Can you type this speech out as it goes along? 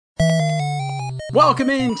Welcome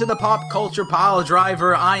into the Pop Culture Pile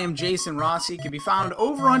Driver. I am Jason Rossi. Can be found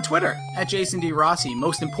over on Twitter at Jason D. Rossi.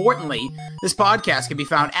 Most importantly, this podcast can be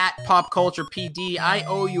found at Pop Culture PD. I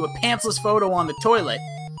owe you a pantsless photo on the toilet.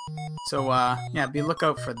 So, be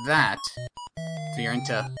lookout for that if you're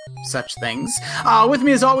into such things. With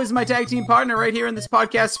me, as always, my tag team partner right here in this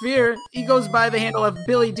podcast sphere. He goes by the handle of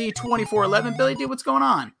Billy D2411. Billy D, what's going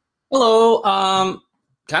on? Hello.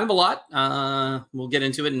 Kind of a lot. We'll get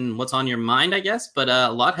into it and what's on your mind, I guess. But a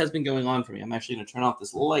lot has been going on for me. I'm actually going to turn off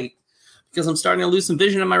this light because I'm starting to lose some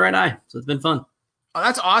vision in my right eye. So it's been fun. Oh,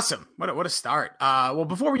 that's awesome. What a start. Well,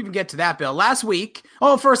 before we even get to that, Bill, last week,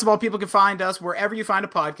 first of all, people can find us wherever you find a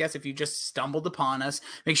podcast. If you just stumbled upon us,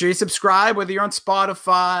 make sure you subscribe, whether you're on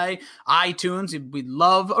Spotify, iTunes. We'd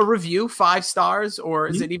love a review, 5 stars, or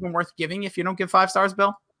is it even worth giving if you don't give 5 stars,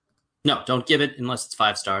 Bill? No, don't give it unless it's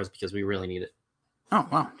 5 stars because we really need it. Oh,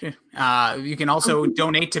 wow. You can also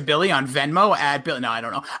donate to Billy on Venmo at Billy. No, I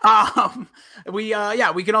don't know.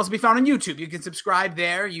 We can also be found on YouTube. You can subscribe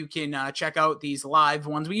there. You can check out these live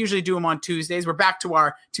ones. We usually do them on Tuesdays. We're back to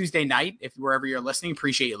our Tuesday night, if wherever you're listening.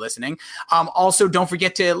 Appreciate you listening. Also, don't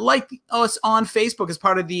forget to like us on Facebook as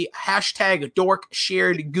part of the hashtag Dork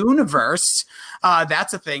Shared Gooniverse.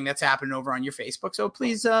 That's a thing that's happening over on your Facebook. So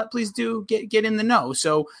please do get in the know.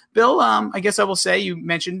 So, Bill, I guess I will say you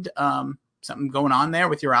mentioned something going on there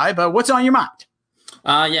with your eye, but what's on your mind?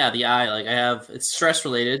 The eye, it's stress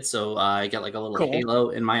related. So I get like a little halo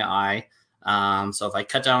in my eye. So if I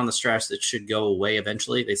cut down on the stress, it should go away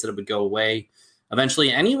eventually. They said it would go away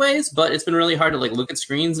eventually anyways, but it's been really hard to like look at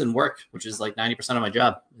screens and work, which is like 90% of my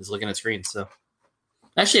job is looking at screens. So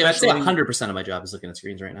actually 100% of my job is looking at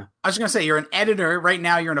screens right now. I was going to say, you're an editor right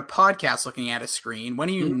now. You're in a podcast looking at a screen. When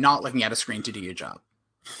are you not looking at a screen to do your job?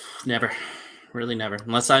 Never. Really never.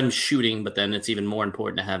 Unless I'm shooting, but then it's even more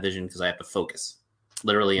important to have vision because I have to focus,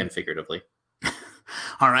 literally and figuratively.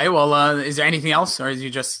 All right. Well, is there anything else, or is you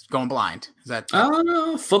just going blind? Is that?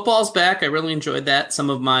 Football's back. I really enjoyed that. Some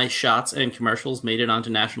of my shots and commercials made it onto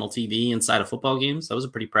national TV inside of football games. That was a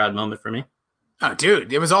pretty proud moment for me. Oh,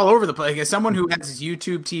 dude, it was all over the place. As someone who has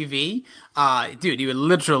YouTube TV, you were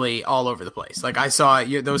literally all over the place. Like I saw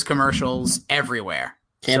those commercials everywhere.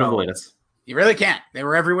 Can't avoid us. You really can't. They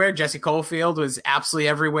were everywhere. Jesse Caulfield was absolutely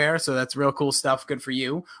everywhere. So that's real cool stuff. Good for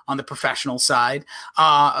you on the professional side.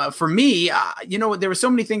 For me, there were so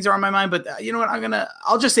many things that are on my mind, but you know what?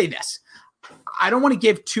 I'll just say this. I don't want to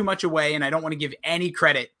give too much away, and I don't want to give any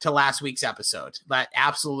credit to last week's episode. That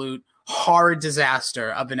absolute horror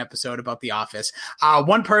disaster of an episode about The Office.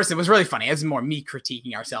 One person, it was really funny. It was more me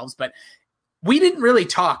critiquing ourselves, but we didn't really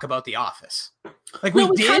talk about The Office. Like we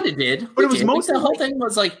kind of did, but it was mostly the whole thing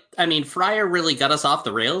was like, Fryer really got us off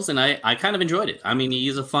the rails, and I kind of enjoyed it. I mean,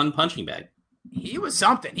 he's a fun punching bag. He was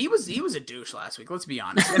something. He was a douche last week. Let's be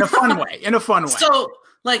honest, in a fun way. So,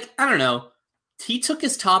 I don't know. He took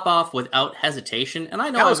his top off without hesitation, and I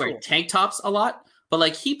know I wear tank tops a lot,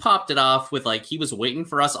 but he popped it off with he was waiting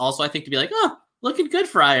for us. Also, I think to be like, oh, looking good,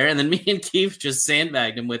 Fryer, and then me and Keith just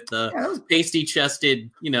sandbagged him with the pasty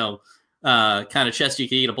chested, kind of chest you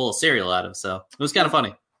could eat a bowl of cereal out of. So it was kind of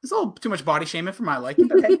funny. It's a little too much body shaming for my liking,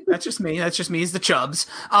 but hey, that's just me. That's just me as the Chubs.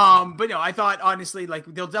 But no, I thought honestly,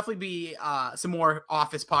 there'll definitely be some more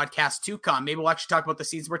Office podcasts to come. Maybe we'll actually talk about the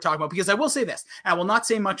seasons we're talking about, because I will say this, and I will not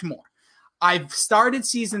say much more. I've started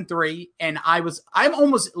season 3, and I'm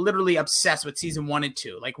almost literally obsessed with season 1 and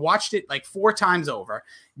 2. Watched it 4 times over.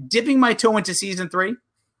 Dipping my toe into season 3,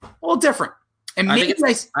 a little different. And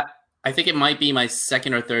I think it might be my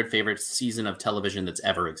second or third favorite season of television that's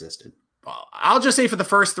ever existed. Well, I'll just say for the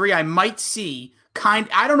first 3, I might see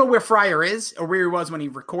I don't know where Fryer is or where he was when he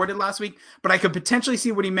recorded last week, but I could potentially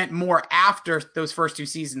see what he meant more after those first 2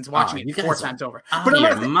 seasons, watching it 4 times over. But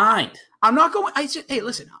I'm not going. Hey,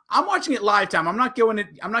 listen, I'm watching it live time. I'm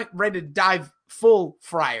not ready to dive full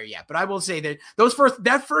Fryer yet, but I will say that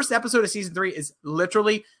that first episode of season 3 is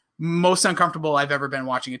literally most uncomfortable I've ever been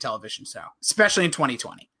watching a television show, especially in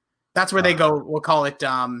 2020. That's where they go. We'll call it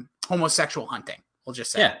homosexual hunting. We'll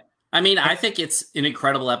just say. Yeah. I think it's an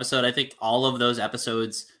incredible episode. I think all of those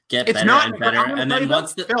episodes get better and better. And then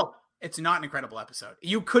Phil, it's not an incredible episode.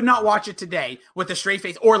 You could not watch it today with a straight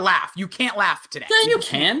face or laugh. You can't laugh today. Yeah, you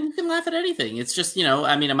can. You can laugh at anything. It's just,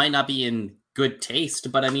 it might not be in good taste,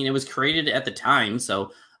 but it was created at the time.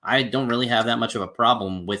 So I don't really have that much of a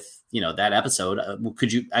problem with, that episode.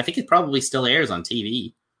 I think it probably still airs on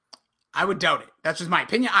TV. I would doubt it. That's just my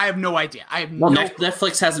opinion. I have no idea.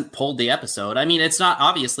 Netflix hasn't pulled the episode. It's not,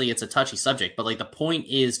 obviously it's a touchy subject, but the point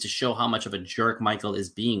is to show how much of a jerk Michael is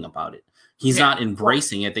being about it. He's not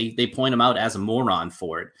embracing it. They point him out as a moron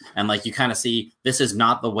for it. And you kind of see this is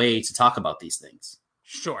not the way to talk about these things.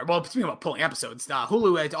 Sure. Well, speaking about pulling episodes,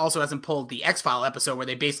 Hulu also hasn't pulled the X-File episode where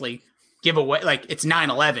they basically give away, like, it's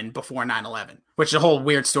 9/11 before 9/11, which is a whole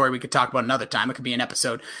weird story we could talk about another time. It could be an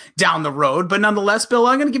episode down the road. But nonetheless, Bill,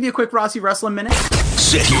 I'm going to give you a quick Rossi Wrestling Minute.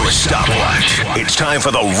 Set your stopwatch. It's time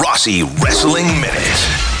for the Rossi Wrestling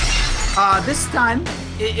Minute. This time,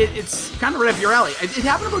 it's kind of right up your alley. It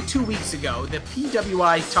happened about 2 weeks ago. The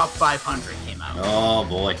PWI Top 500 came out. Oh,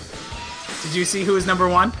 boy. Did you see who is number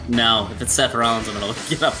one? No, if it's Seth Rollins, I'm going to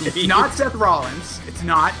get up and leave. It's not Seth Rollins. It's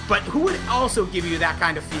not. But who would also give you that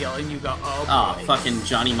kind of feel? And you go, oh, boy. Oh, fucking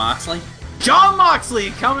Johnny Moxley? John Moxley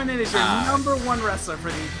coming in as your number one wrestler for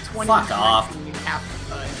the 2020 half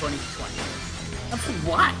 2020.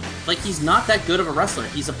 Why? Like, he's not that good of a wrestler.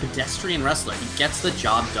 He's a pedestrian wrestler. He gets the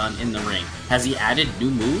job done in the ring. Has he added new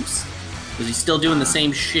moves? Is he still doing the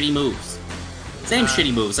same shitty moves? Same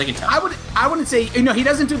shitty moves, I can tell. I wouldn't say, he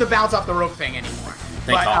doesn't do the bounce off the rope thing anymore.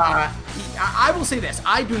 I will say this.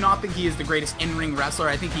 I do not think he is the greatest in-ring wrestler.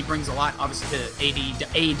 I think he brings a lot, obviously, to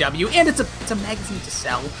AEW, and it's a magazine to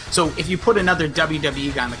sell. So if you put another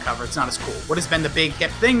WWE guy on the cover, it's not as cool. What has been the big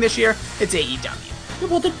hip thing this year? It's AEW. Yeah,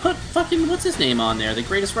 well, they put fucking, what's his name on there? The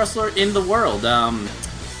greatest wrestler in the world.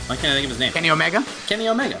 Why can't I think of his name? Kenny Omega? Kenny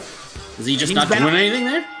Omega. Is he just not doing anything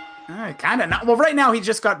there? Kind of not. Well, right now he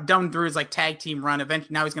just got done through his tag team run.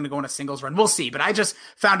 Eventually, now he's going to go on a singles run. We'll see. But I just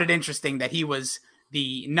found it interesting that he was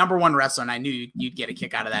the number one wrestler, and I knew you'd get a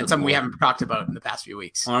kick out of that. Something we haven't talked about in the past few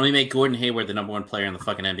weeks. Why don't we make Gordon Hayward the number one player in the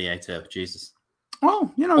fucking NBA too? Jesus.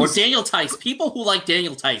 Well, or Daniel Tice. People who like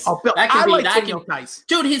Daniel Tice. Oh, Bill, I like Daniel Tice.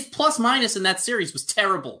 Dude, his plus minus in that series was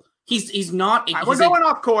terrible. He's not. We're going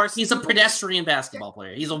off course. He's a pedestrian basketball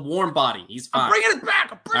player. He's a warm body. He's fine. I'm bringing it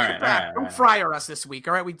back. Don't fryer us this week.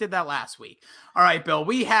 All right, we did that last week. All right, Bill.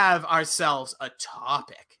 We have ourselves a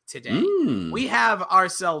topic today. We have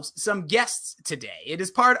ourselves some guests today. It is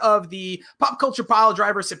part of the Pop Culture Pile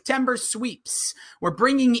Driver September Sweeps. We're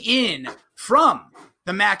bringing in from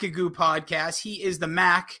the Macagoo podcast. He is the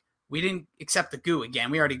Mac. We didn't accept the goo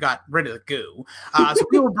again. We already got rid of the goo. So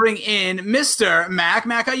we will bring in Mr. Mac.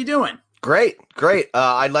 Mac, how you doing? Great.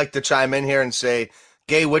 I'd like to chime in here and say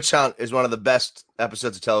Gay Witch Hunt is one of the best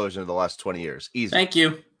episodes of television of the last 20 years. Easily. Thank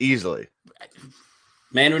you. Easily.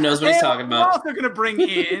 Man who knows what he's talking about. We're also going to bring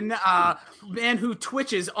in man who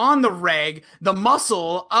twitches on the reg, the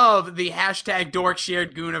muscle of the hashtag Dork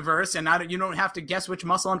Shared Gooniverse. And you don't have to guess which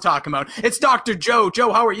muscle I'm talking about. It's Dr. Joe.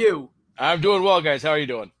 Joe, how are you? I'm doing well, guys. How are you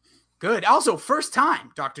doing? Good. Also, first time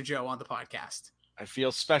Dr. Joe on the podcast. I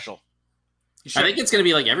feel special. I think it's going to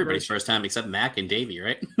be like everybody's first time except Mac and Davey,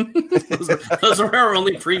 right? those are our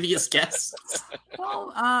only previous guests.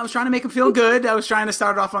 Well, I was trying to make him feel good. I was trying to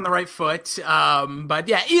start off on the right foot. But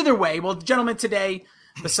yeah, either way. Well, gentlemen, today,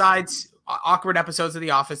 besides awkward episodes of The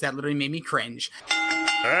Office that literally made me cringe.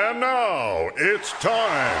 And now it's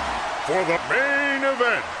time for the main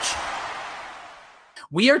event.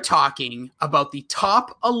 We are talking about the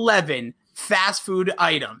top 11 fast food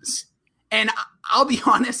items. And I'll be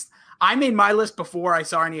honest, I made my list before I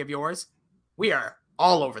saw any of yours. We are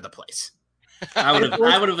all over the place. I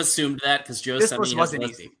would have assumed that because Joe sent me his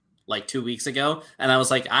list like 2 weeks ago. And I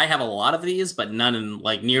was like, I have a lot of these, but none in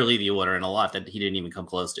like nearly the order, and a lot that he didn't even come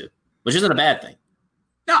close to, which isn't a bad thing.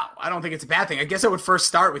 No, I don't think it's a bad thing. I guess I would first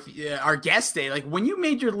start with our guest day. Like, when you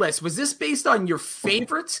made your list, was this based on your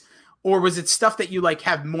favorites? Or was it stuff that you like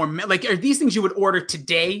have more like, are these things you would order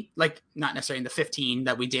today? Like, not necessarily in the 15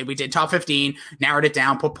 that we did top 15, narrowed it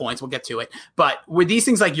down, put points. We'll get to it. But were these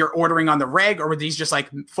things like you're ordering on the reg, or were these just like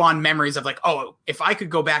fond memories of like, oh, if I could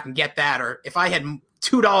go back and get that, or if I had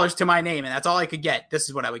 $2 to my name and that's all I could get, this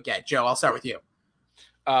is what I would get. Joe, I'll start with you.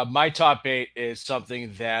 My top 8 is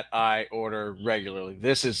something that I order regularly.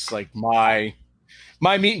 This is like my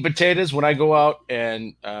meat and potatoes. When I go out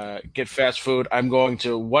and get fast food, I'm going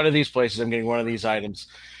to one of these places. I'm getting one of these items.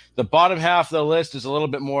 The bottom half of the list is a little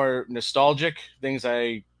bit more nostalgic, things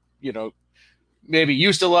I, maybe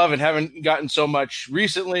used to love and haven't gotten so much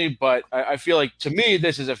recently. But I feel like, to me,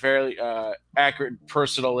 this is a fairly accurate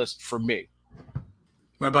personal list for me.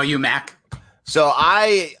 What about you, Mac? So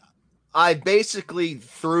I basically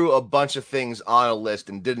threw a bunch of things on a list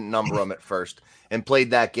and didn't number them at first. And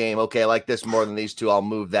played that game. Okay, I like this more than these two. I'll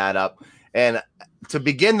move that up. And to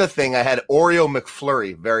begin the thing, I had Oreo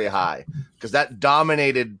McFlurry very high because that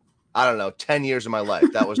dominated, 10 years of my life.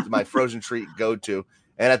 That was my frozen treat go-to.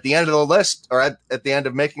 And at the end of the list, or at the end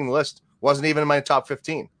of making the list, wasn't even in my top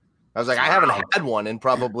 15. I was like, I haven't had one in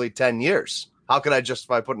probably 10 years. How could I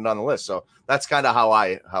justify putting it on the list? So that's kind of how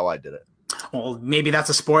I did it. Well, maybe that's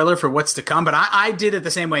a spoiler for what's to come, but I did it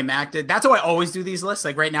the same way Mac did. That's how I always do these lists.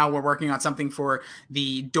 Like right now, we're working on something for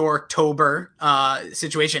the Dorktober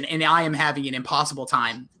situation, and I am having an impossible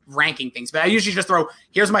time ranking things. But I usually just throw,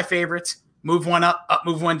 here's my favorites, move one up,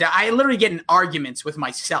 move one down. I literally get in arguments with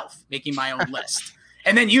myself making my own list.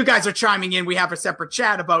 And then you guys are chiming in. We have a separate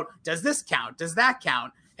chat about, does this count? Does that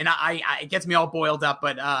count? And it gets me all boiled up,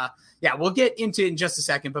 but yeah, we'll get into it in just a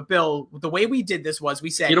second. But Bill, the way we did this was we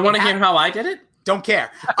said, you don't want to hear how I did it? Don't care.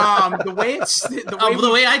 The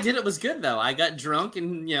way I did it was good though. I got drunk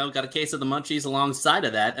and got a case of the munchies alongside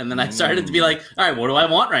of that, and then I started to be like, all right, what do I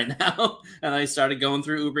want right now? And I started going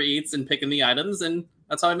through Uber Eats and picking the items, and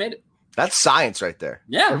that's how I made it. That's science right there.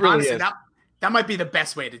 Yeah, it really honestly, is. That might be the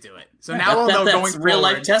best way to do it. So now I'll know going real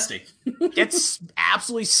forward, life testing. gets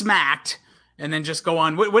absolutely smacked. And then just go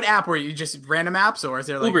on. What app were you? Just random apps, or is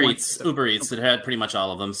there like Uber Eats? It had pretty much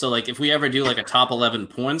all of them. So like, if we ever do like a top 11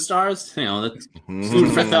 porn stars, that's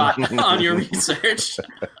food for thought on your research.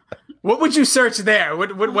 What would you search there?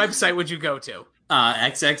 What website would you go to?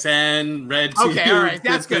 XXN Red. Okay, all right,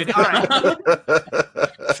 that's good. All right,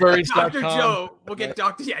 Furries.com. Dr. Joe. We'll get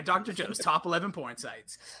Dr. Joe's top 11 porn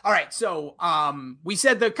sites. All right, so we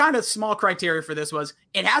said the kind of small criteria for this was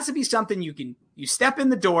it has to be something you step in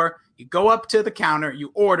the door, you go up to the counter,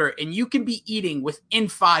 you order, and you can be eating within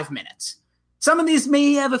 5 minutes. Some of these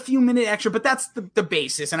may have a few minutes extra, but that's the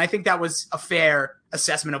basis, and I think that was a fair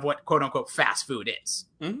assessment of what quote unquote fast food is.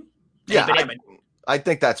 Mm-hmm. Yeah, I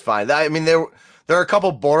think that's fine. I mean, there are a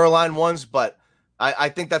couple borderline ones, but I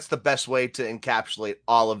think that's the best way to encapsulate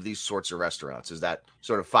all of these sorts of restaurants is that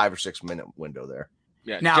sort of 5 or 6 minute window there.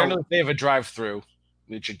 Yeah, now, generally if they have a drive-through,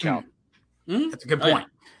 it should count. That's a good point.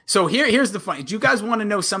 Yeah. So here's the funny. Do you guys want to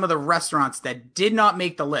know some of the restaurants that did not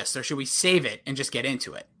make the list, or should we save it and just get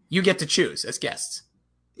into it? You get to choose as guests.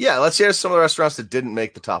 Yeah, let's hear some of the restaurants that didn't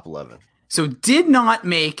make the top 11. So did not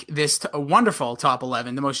make this a wonderful top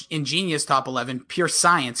 11, the most ingenious top 11, pure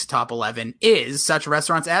science top 11 is such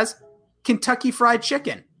restaurants as Kentucky Fried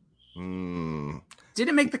Chicken.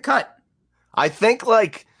 Didn't make the cut. I think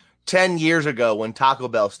like 10 years ago when Taco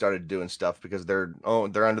Bell started doing stuff because they're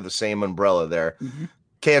under the same umbrella there. Mm-hmm.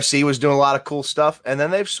 KFC was doing a lot of cool stuff, and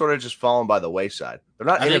then they've sort of just fallen by the wayside. They're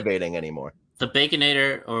not innovating anymore. The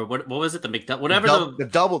Baconator, or what was it? The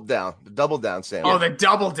double down sandwich. Oh, the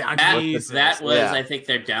double down. That was, I think,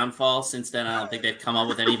 their downfall. Since then, I don't think they've come up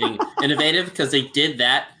with anything innovative because they did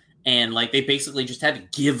that, and like they basically just had to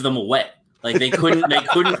give them away. Like they couldn't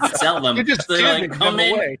sell them. You're just they're like come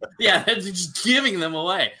in. Away. Yeah, they're just giving them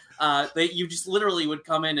away. You just literally would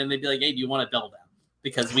come in and they'd be like, "Hey, do you want a double down?"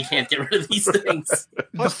 Because we can't get rid of these things.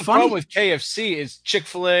 Plus, the problem with KFC is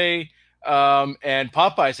Chick-fil-A and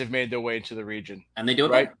Popeyes have made their way into the region. And they do it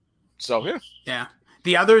right. Better. So, yeah.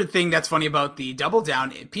 The other thing that's funny about the double down,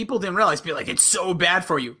 people didn't realize, be like, it's so bad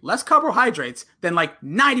for you. Less carbohydrates than like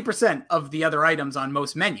 90% of the other items on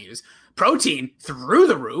most menus. Protein through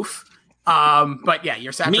the roof. But yeah,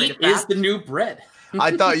 you're saturated meat is the new bread.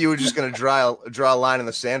 I thought you were just going to draw a line in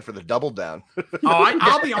the sand for the double down.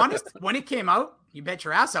 I'll be honest. When it came out, you bet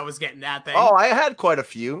your ass I was getting that thing. Oh, I had quite a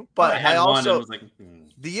few, but I also was like,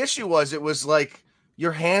 the issue was it was like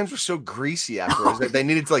your hands were so greasy afterwards that they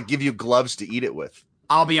needed to like give you gloves to eat it with.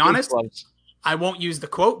 I'll be honest. I won't use the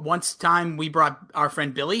quote. Once time we brought our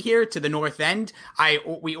friend Billy here to the North End.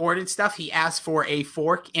 We ordered stuff. He asked for a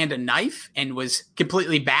fork and a knife and was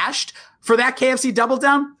completely bashed. For that KFC double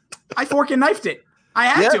down, I fork and knifed it. I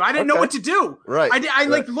had to. I didn't know what to do. Right. I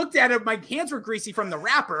like looked at it. My hands were greasy from the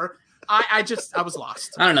wrapper. I was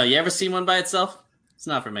lost. I don't know. You ever seen one by itself? It's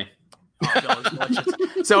not for me.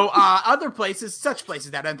 So other places, such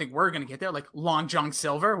places that I don't think we're going to get there, like Long John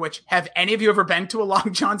Silver, which have any of you ever been to a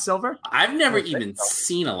Long John Silver? I've never even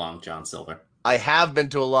seen a Long John Silver. I have been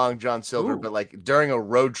to a Long John Silver, but like during a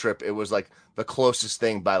road trip, it was like the closest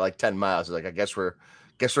thing by like 10 miles. Like, I guess we're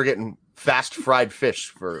getting fast fried fish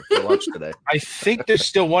for lunch today. I think there's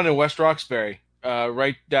still one in West Roxbury,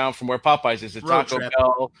 right down from where Popeyes is. The Taco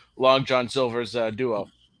Bell, Long John Silver's duo.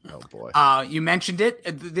 Oh boy! You mentioned it.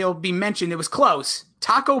 They'll be mentioned. It was close.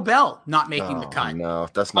 Taco Bell not making the cut. No,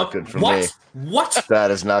 that's not good for me. What? That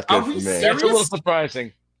is not good for me. That's a little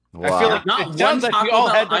surprising. Wow. I feel like it sounds like we all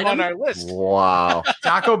had them on our list. Wow.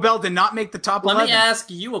 Taco Bell did not make the top 11. Let me ask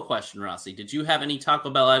you a question, Rossi. Did you have any Taco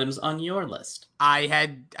Bell items on your list? I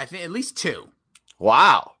think at least 2.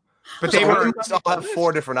 Wow. But so they were all have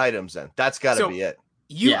 4 different items then. That's got to be it.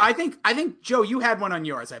 I think Joe, you had one on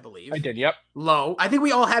yours, I believe. I did, yep. Low. I think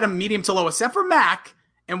we all had a medium to low, except for Mac,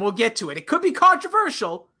 and we'll get to it. It could be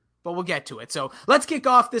controversial, but we'll get to it. So let's kick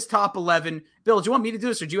off this top 11. Bill, do you want me to do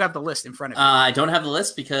this, or do you have the list in front of you? I don't have the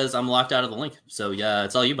list because I'm locked out of the link. So yeah,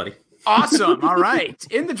 it's all you, buddy. Awesome. All right.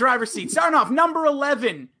 In the driver's seat, starting off, number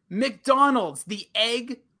 11, McDonald's, the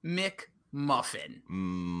Egg McMuffin.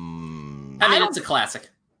 I mean, it's a classic.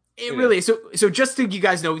 It really is. So just so you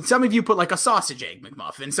guys know, some of you put like a sausage egg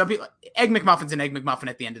McMuffin. Some people, Egg McMuffin's an Egg McMuffin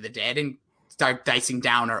at the end of the day. I didn't start dicing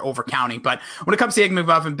down or overcounting, but when it comes to Egg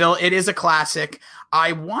McMuffin, Bill, it is a classic.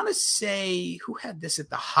 I want to say, who had this at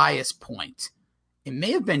the highest point? It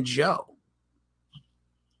may have been Joe.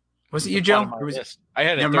 Was it you, Joe? Or was it? I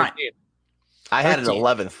had it at 13. I had it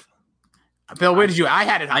 11th. Bill, where did you? I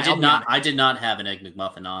had it. I did not have an Egg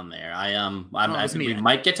McMuffin on there. I think we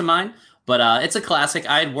might get to mine, but it's a classic.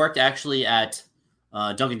 I had worked actually at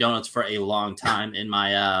Dunkin' Donuts for a long time in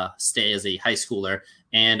my stay as a high schooler,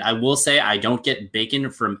 and I will say I don't get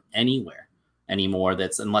bacon from anywhere anymore.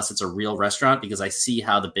 Unless it's a real restaurant, because I see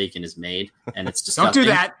how the bacon is made, and it's disgusting. Don't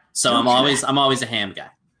do that. So I'm always a ham guy.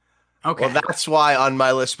 Okay. Well, that's why on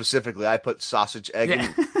my list specifically, I put sausage, egg,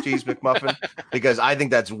 and cheese McMuffin, because I think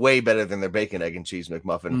that's way better than their bacon, egg, and cheese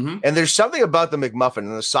McMuffin. Mm-hmm. And there's something about the McMuffin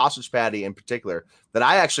and the sausage patty in particular that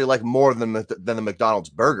I actually like more than the McDonald's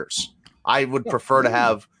burgers. I would prefer to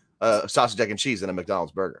have sausage, egg, and cheese than a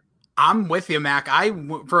McDonald's burger. I'm with you, Mac.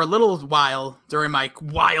 For a little while during my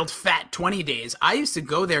wild fat 20 days, I used to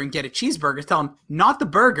go there and get a cheeseburger, tell them not the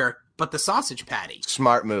burger, but the sausage patty.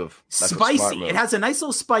 Smart move. That's Spicy. smart move. It has a nice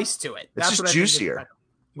little spice to it. It's just juicier.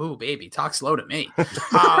 Ooh, baby, talk slow to me.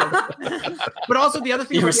 But also the other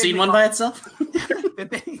thing. You ever seen one by itself?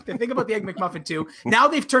 The thing about the Egg McMuffin too, now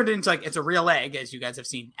they've turned it into like it's a real egg, as you guys have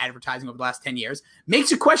seen advertising over the last 10 years. Makes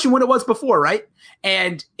you question what it was before, right?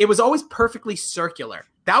 And it was always perfectly circular.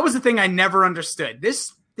 That was the thing I never understood.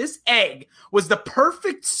 This egg was the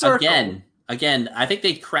perfect circle. Again, I think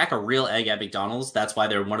they crack a real egg at McDonald's. That's why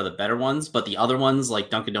they're one of the better ones. But the other ones, like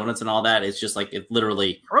Dunkin' Donuts and all that, it's just like it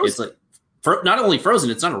literally frozen. It's like not only frozen,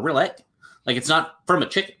 it's not a real egg. Like it's not from a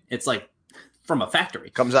chicken. It's like from a factory.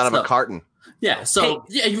 Comes out of a carton. Yeah. So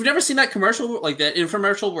you've never seen that commercial, like that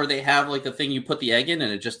infomercial where they have like the thing you put the egg in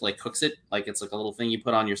and it just like cooks it, like it's like a little thing you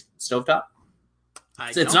put on your stovetop.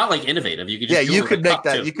 It's not like innovative. You could just you could make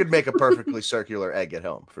that. Too. You could make a perfectly circular egg at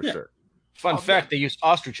home for sure. Fun fact: they use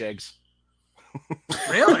ostrich eggs.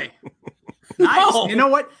 Really? Nice. Oh. You know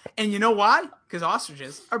what? And you know why? Because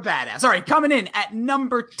ostriches are badass. All right, coming in at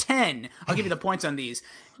number 10. I'll give you the points on these.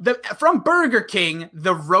 From Burger King,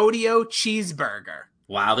 the Rodeo Cheeseburger.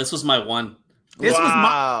 Wow, this was my one. This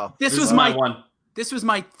was my one. This was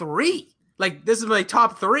my 3. Like this is my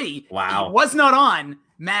top 3. Wow. It was not on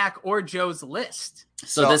Mac or Joe's list.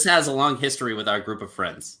 So this has a long history with our group of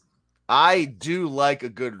friends. I do like a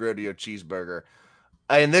good rodeo cheeseburger.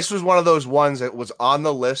 And this was one of those ones that was on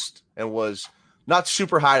the list and was not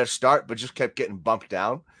super high to start, but just kept getting bumped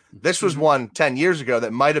down. This was one 10 years ago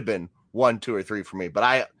that might have been 1, 2, or 3 for me, but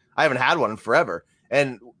I haven't had one in forever.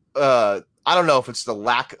 And I don't know if it's the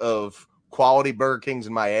lack of quality Burger Kings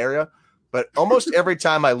in my area, but almost every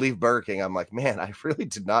time I leave Burger King, I'm like, man, I really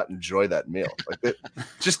did not enjoy that meal. Like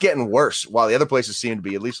just getting worse while the other places seem to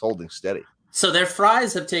be at least holding steady. So their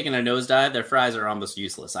fries have taken a nosedive. Their fries are almost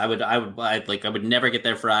useless. I would never get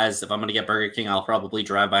their fries. If I'm going to get Burger King, I'll probably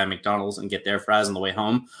drive by a McDonald's and get their fries on the way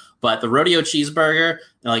home. But the Rodeo Cheeseburger,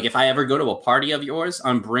 like if I ever go to a party of yours,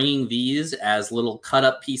 I'm bringing these as little cut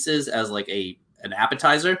up pieces as like an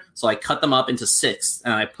appetizer. So I cut them up into 6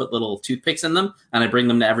 and I put little toothpicks in them and I bring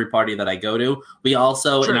them to every party that I go to. We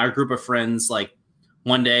also, in our group of friends, like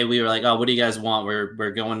one day we were like, oh, what do you guys want?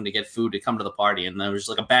 We're going to get food to come to the party. And there was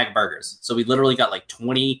like a bag of burgers. So we literally got like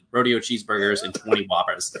 20 Rodeo Cheeseburgers and 20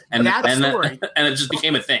 Whoppers. And it just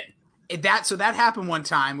became a thing. So that happened one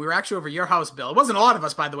time. We were actually over your house, Bill. It wasn't a lot of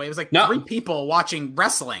us, by the way. It was like 3 people watching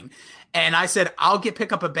wrestling. And I said,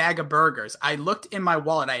 pick up a bag of burgers. I looked in my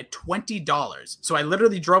wallet. I had $20. So I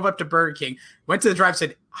literally drove up to Burger King, went to the drive,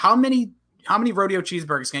 said, how many Rodeo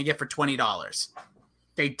Cheeseburgers can I get for $20?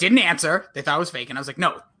 They didn't answer. They thought I was fake. And I was like,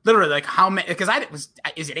 no, literally, like how many? Because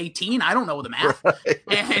is it 18? I don't know the math. Right.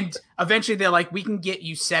 And eventually they're like, we can get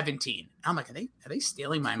you 17. I'm like, are they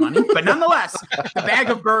stealing my money? But nonetheless, the bag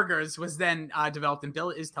of burgers was then developed. And Bill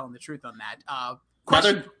is telling the truth on that.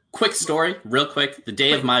 Another quick story, real quick. The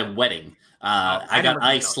day of my wedding, I got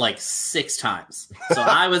iced like 6 times. So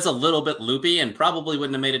I was a little bit loopy and probably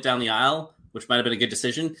wouldn't have made it down the aisle, which might have been a good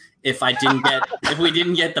decision if we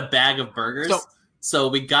didn't get the bag of burgers. So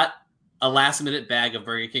we got a last-minute bag of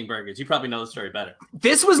Burger King burgers. You probably know the story better.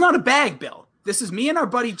 This was not a bag, Bill. This is me and our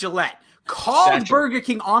buddy Gillette. Called Burger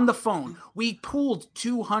King on the phone. We pooled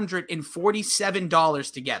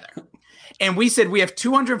 $247 together. And we said, we have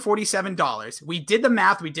 $247. We did the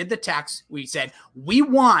math. We did the tax. We said,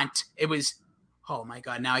 it was, oh my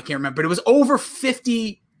God, now I can't remember. But it was over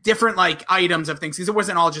 50 different like items of things because it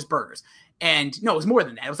wasn't all just burgers. And no, it was more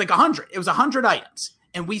than that. It was like 100. It was 100 items.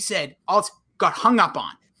 And we said, got hung up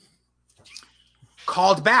on.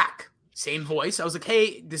 Called back. Same voice. I was like,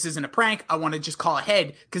 hey, this isn't a prank. I want to just call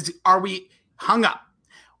ahead because are we hung up?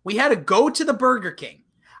 We had to go to the Burger King.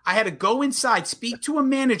 I had to go inside, speak to a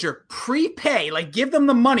manager, prepay, like give them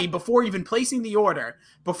the money before even placing the order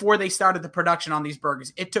before they started the production on these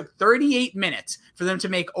burgers. It took 38 minutes for them to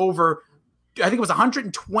make over, I think it was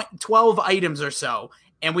 112 items or so.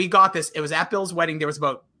 And we got this. It was at Bill's wedding. There was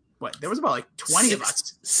about like 20 of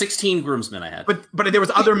us. 16 groomsmen I had. But there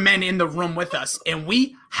was other men in the room with us, and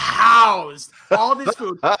we housed all this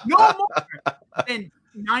food. No more than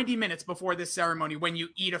 90 minutes before this ceremony when you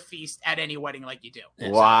eat a feast at any wedding like you do.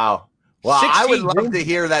 Wow. Well, I would love groomsmen. to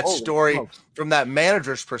hear that story from that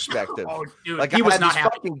manager's perspective. Oh, dude, like he I was had not these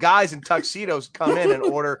happy. fucking guys in tuxedos come in and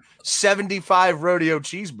order 75 rodeo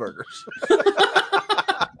cheeseburgers.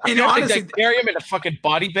 And You honestly, think they carry him in a fucking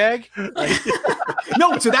body bag?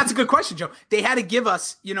 no, so that's a good question, Joe. They had to give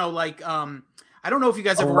us, like, I don't know if you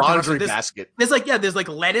guys A ever worked on laundry this. basket. There's like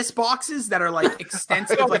lettuce boxes that are like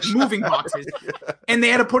extensive, like moving boxes. And they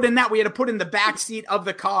had to put in that. We had to put in the back seat of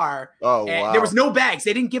the car. Oh, And wow. there was no bags.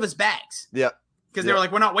 They didn't give us bags. Yeah. Because they were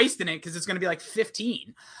like, we're not wasting it because it's going to be like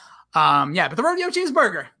 15. But the rodeo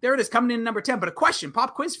cheeseburger, there it is, coming in number 10. But a question,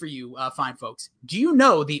 pop quiz for you, fine folks. Do you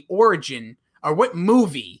know the origin or what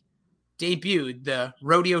movie debuted the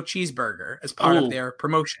rodeo cheeseburger as part of their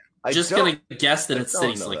promotion? Just going to guess that it's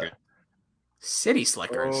City know Slicker. that. City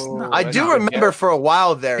Slickers. Oh, No. I do remember for a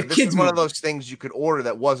while there, The this kids is one of movie. those things you could order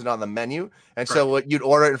that wasn't on the menu. And so what you'd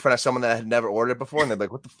order it in front of someone that had never ordered it before, and they're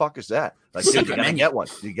like, what the fuck is that? Like, dude, you gotta Menu. get one.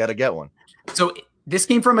 You gotta get one. So this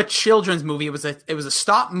came from a children's movie. It was a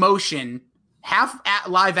stop motion, half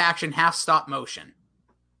live action, half stop motion.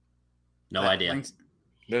 No idea. Thanks.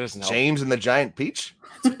 That doesn't help. James and the Giant Peach?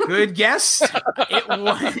 Good guess.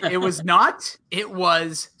 It was not. It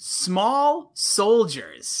was Small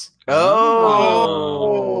Soldiers.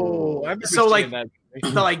 Oh. I remember So, like, seeing that.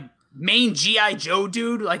 The like main GI Joe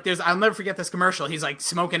dude. Like I'll never forget this commercial. He's like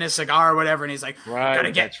smoking his cigar or whatever, and he's like, Right,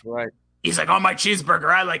 gotta get. that's right. He's like, on my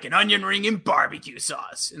cheeseburger, I like an onion ring and barbecue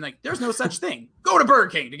sauce. And like, there's no such thing. Go to Burger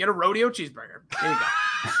King to get a rodeo cheeseburger. There you go.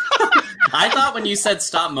 I thought when you said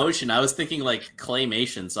stop motion, I was thinking like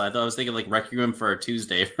claymation. So I was thinking like Requiem for a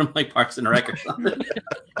Tuesday from like Parks and Rec or something.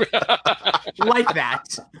 Like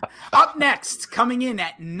that. Up next, coming in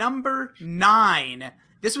at number 9.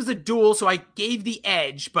 This was a duel, so I gave the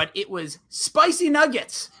edge, but it was spicy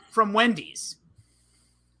nuggets from Wendy's.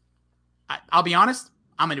 I'll be honest,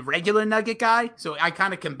 I'm a regular nugget guy, so I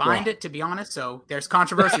kind of combined it, to be honest. So there's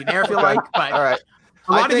controversy there if you like, but All right.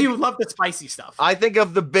 a lot of you love the spicy stuff. I think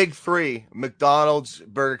of the big three, McDonald's,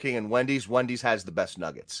 Burger King, and Wendy's. Wendy's has the best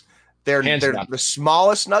nuggets. They're Hands down. the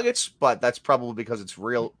smallest nuggets, but that's probably because it's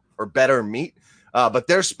real or better meat. But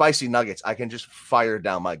their spicy nuggets, I can just fire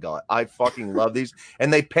down my gullet. I fucking love these,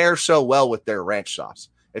 and they pair so well with their ranch sauce.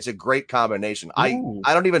 It's a great combination. Ooh.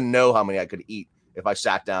 I don't even know how many I could eat if I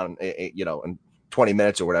sat down, in 20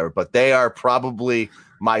 minutes or whatever. But they are probably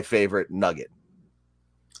my favorite nugget.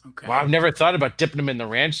 Okay. Wow, I've never thought about dipping them in the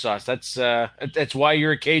ranch sauce. That's why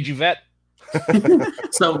you're a cagey vet.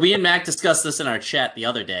 So we and Mac discussed this in our chat the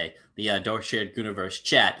other day, the Door Shared Universe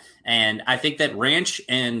chat, and I think that ranch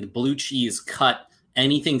and blue cheese cut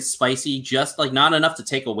anything spicy just like not enough to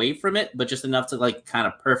take away from it, but just enough to like kind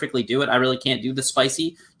of perfectly do it. I really can't do the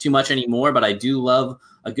spicy too much anymore, but I do love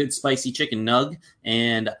a good spicy chicken nug.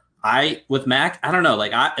 And with Mac, I don't know,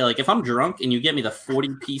 like if I'm drunk and you get me the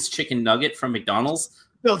 40-piece chicken nugget from McDonald's,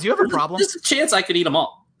 Bill, do you have a problem? there's a chance I could eat them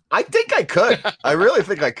all. I think I could. I really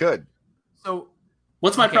think I could. So,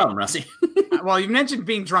 What's my Okay. problem, Rusty? well, you mentioned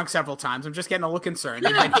being drunk several times. I'm just getting a little concerned.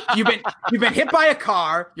 You've been hit by a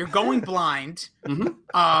car. You're going blind. Mhm.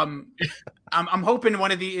 I'm hoping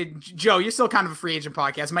one of the Joe. You're still kind of a free agent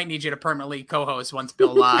podcast. Might need you to permanently co-host once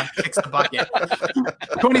Bill fix the bucket.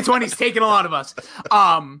 2020's taking a lot of us.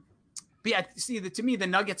 But yeah, see, to me, the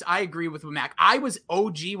Nuggets. I agree with Mac. I was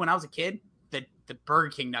OG when I was a kid. The Burger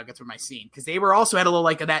King Nuggets were my scene because they were also had a little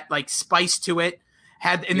like of that like spice to it.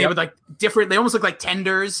 They would like different. They almost looked like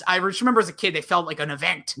tenders. I just remember as a kid, they felt like an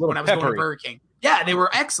event Little when I was going to peppery. Burger King. Yeah, they were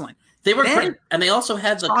excellent. They were Then- great, and they also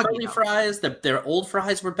had the Soggy, curly though. fries. Their old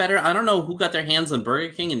fries were better. I don't know who got their hands on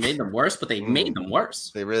Burger King and made them worse, but they made them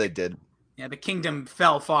worse. They really did. Yeah, the kingdom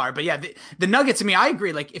fell far. But yeah, the Nuggets. To me, I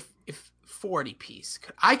agree. Like if 40 piece,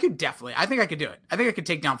 I could definitely. I think I could do it. I think I could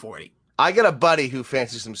take down 40. I got a buddy who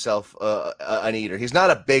fancies himself an eater. He's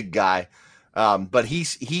not a big guy, but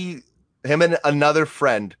him and another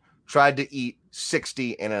friend tried to eat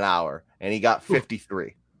 60 in an hour, and he got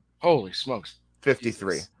 53. Holy smokes.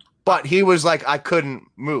 53. But he was like, I couldn't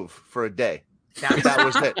move for a day. That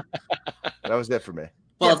was it. That was it for me.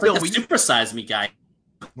 Well, it's like a supersize me guy.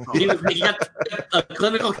 He got a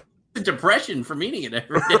clinical depression from eating it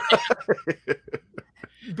every day.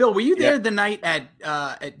 Bill, were you there the night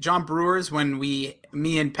at John Brewer's when me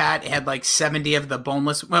and Pat had like 70 of the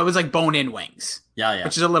boneless? Well, it was like bone-in wings. Yeah.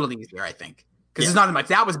 Which is a little easier, I think, because it's not that much.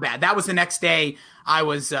 That was bad. That was the next day. I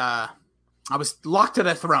was locked to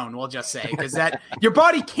the throne. We'll just say, because your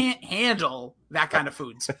body can't handle that kind of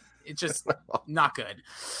food. It's just not good.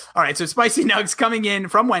 All right, so spicy nugs coming in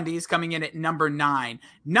from Wendy's, coming in at number 9.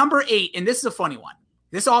 Number 8, and this is a funny one.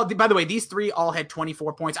 By the way, these 3 all had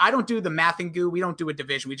 24 points. I don't do the math and goo. We don't do a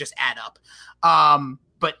division. We just add up.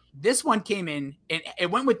 But this one came in, and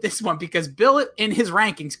it went with this one because Bill in his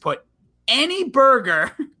rankings put any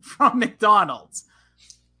burger from McDonald's,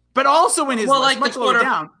 but also in his list, like much the lower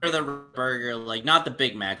down. Or the burger, like not the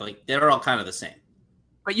Big Mac. Like they're all kind of the same.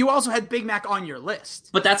 But you also had Big Mac on your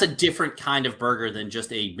list. But that's a different kind of burger than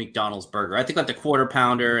just a McDonald's burger. I think like the Quarter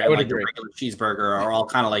Pounder and like the regular cheeseburger are all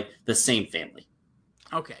kind of like the same family.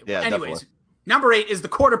 Okay. Yeah, anyways, definitely. Number 8 is the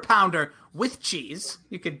Quarter Pounder with cheese.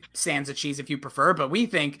 You could sans the cheese if you prefer, but I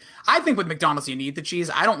think with McDonald's you need the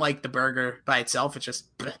cheese. I don't like the burger by itself. It's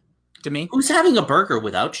just bleh, to me. Who's having a burger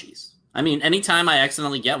without cheese? I mean, anytime I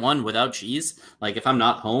accidentally get one without cheese, like if I'm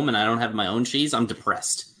not home and I don't have my own cheese, I'm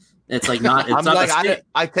depressed. It's like not. It's not like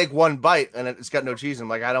I take one bite and it's got no cheese. I'm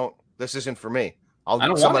like, this isn't for me.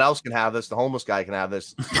 Someone else can have this. The homeless guy can have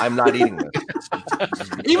this. I'm not eating this.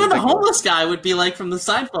 Even the homeless guy would be like from the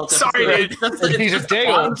Seinfeld. Sorry, dude. These are day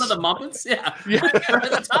olds. The Muppets. Yeah. Right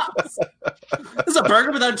at the top. This is a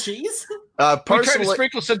burger without cheese? We tried to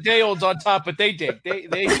sprinkle some day olds on top, but they did. They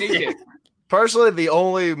did. Personally, the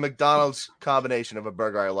only McDonald's combination of a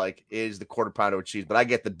burger I like is the Quarter Pounder with cheese, but I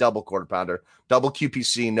get the double Quarter Pounder. Double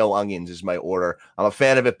QPC, no onions is my order. I'm a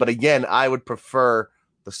fan of it, but again, I would prefer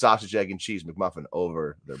the sausage, egg, and cheese McMuffin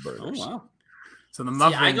over their burgers. Oh, wow. So the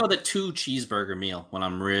muffin. I go the 2 cheeseburger meal when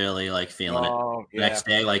I'm really like feeling it. Next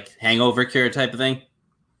day, like hangover cure type of thing.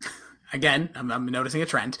 Again, I'm noticing a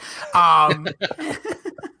trend. Had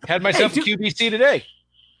myself a QBC today.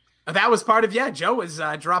 That was part of, Joe was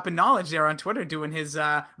dropping knowledge there on Twitter, doing his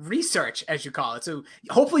research, as you call it. So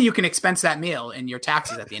hopefully you can expense that meal in your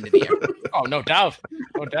taxes at the end of the year. Oh, no doubt.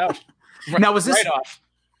 No doubt. Now, was this right off?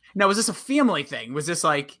 Now, was this a family thing? Was this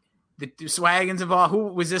like the Swaggins involved? Who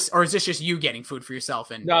was this, or is this just you getting food for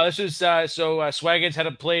yourself? And no, this is Swaggins had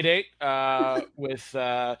a play date with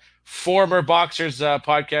former Boxers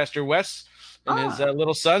podcaster Wes and his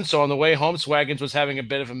little son. So on the way home, Swaggins was having a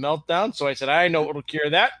bit of a meltdown. So I said, I know what'll cure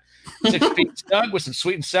that. 6-piece nug with some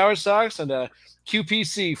sweet and sour sauce and a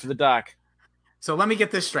QPC for the doc. So let me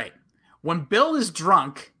get this straight. When Bill is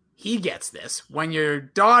drunk, he gets this. When your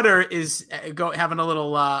daughter is having a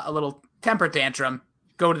little temper tantrum,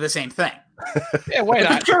 go to the same thing. Yeah, why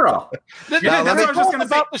not? Churro.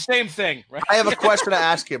 About the same thing, right? I have a question to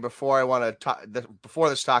ask you before I want to before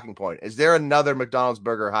this talking point. Is there another McDonald's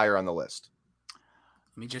burger higher on the list?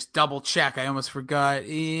 Let me just double check. I almost forgot.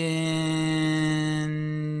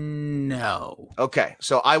 No. Okay,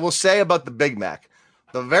 so I will say about the Big Mac.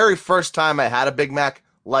 The very first time I had a Big Mac,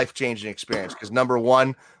 life-changing experience. Because number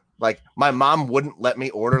one, like my mom wouldn't let me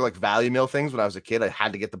order like value meal things when I was a kid. I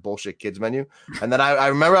had to get the bullshit kids menu. And then I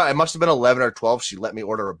remember I must have been 11 or 12. She let me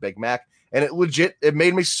order a Big Mac. And it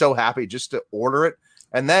made me so happy just to order it.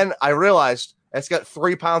 And then I realized it's got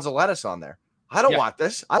 3 pounds of lettuce on there. I don't want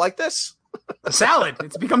this. I like this. A salad.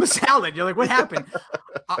 It's become a salad. You're like, what happened?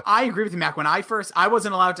 I agree with you, Mac. When I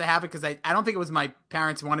wasn't allowed to have it because I don't think it was my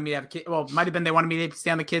parents wanted me to have a kid. Well, it might have been they wanted me to stay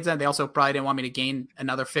on the kids end. They also probably didn't want me to gain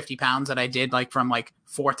another 50 pounds that I did like from like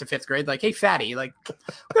 4th to 5th grade. Like, hey, fatty, like,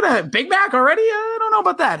 we got a Big Mac already? I don't know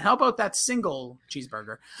about that. How about that single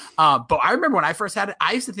cheeseburger? But I remember when I first had it,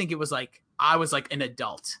 I used to think it was like I was like an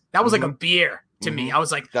adult. That was like a beer to me. I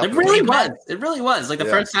was like, it really was. It really was. Like the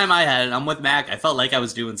first time I had it, I'm with Mac. I felt like I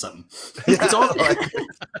was doing something. It's all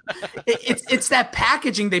it's that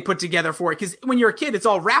packaging they put together for it. Because when you're a kid, it's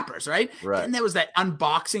all wrappers, right? Right. And there was that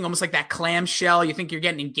unboxing, almost like that clamshell. You think you're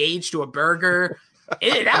getting engaged to a burger.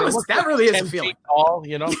 That really is a feeling. Tall,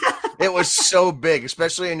 you know, it was so big,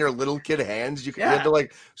 especially in your little kid hands. You had to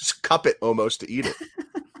like just cup it almost to eat it.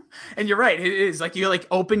 And you're right. It is like you like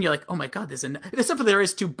open. You're like, oh my god, except for there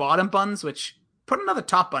is 2 bottom buns, which put another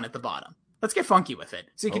top bun at the bottom. Let's get funky with it,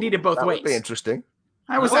 so you can eat it both ways. That would be interesting.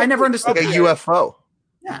 I never understood like a UFO.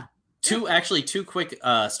 Yeah. 2 quick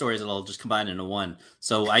stories that I'll just combine into one.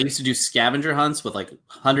 So I used to do scavenger hunts with like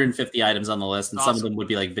 150 items on the list, and some of them would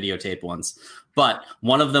be like videotape ones. But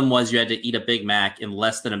one of them was you had to eat a Big Mac in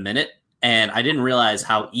less than a minute, And I didn't realize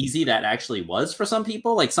how easy that actually was for some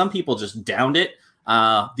people. Like some people just downed it.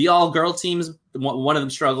 The all-girl teams, one of them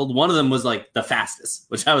struggled. One of them was like the fastest,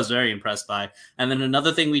 which I was very impressed by. And then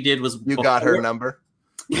another thing we did was got her number.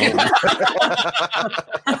 No.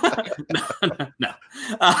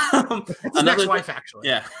 Another wife, actually.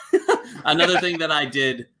 Yeah. Another thing that I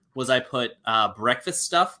did was I put breakfast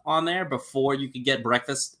stuff on there before you could get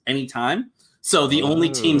breakfast anytime. So the only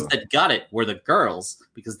teams that got it were the girls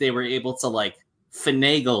because they were able to like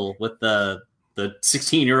finagle with the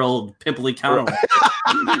 16-year-old pimply counter.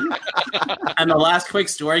 And the last quick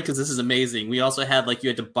story, because this is amazing, we also had like you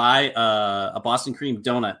had to buy a Boston cream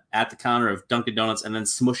donut at the counter of Dunkin' Donuts and then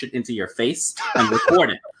smush it into your face and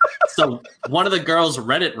record it. So one of the girls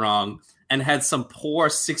read it wrong and had some poor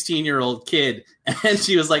 16-year-old kid, and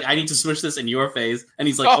she was like, "I need to smush this in your face," and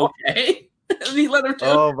he's like, "Okay." And he let her do it.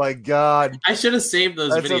 Oh my god! I should have saved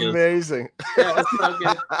those That's videos. Amazing. Yeah, that's so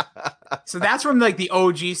good. So that's from like the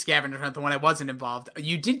OG scavenger hunt, the one I wasn't involved.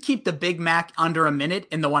 You did keep the Big Mac under a minute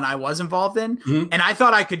in the one I was involved in, and I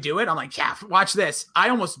thought I could do it. I'm like, yeah, watch this. I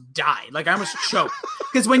almost died. Like I almost choked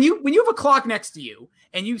because when you have a clock next to you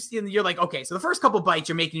and you're like, okay, so the first couple bites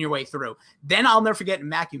you're making your way through. Then I'll never forget.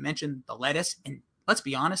 Mac, you mentioned the lettuce, and let's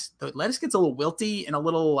be honest, the lettuce gets a little wilty and a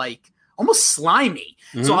little like almost slimy.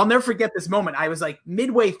 So I'll never forget this moment. I was like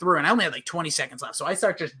midway through and I only had like 20 seconds left. So I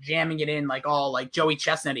start just jamming it in like all like Joey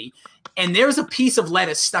Chestnutty. And there's a piece of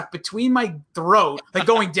lettuce stuck between my throat, like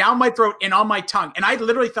going down my throat and on my tongue. And I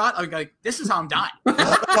literally thought, like this is how I'm dying.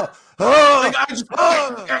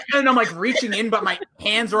 And I'm like reaching in, but my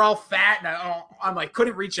hands are all fat. And I'm like,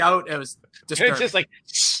 couldn't reach out. It was disturbing. It's just like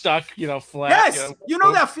stuck, flat. Yes. You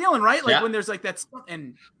know that feeling, right? Like when there's like that.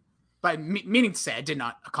 And by meaning to say, I did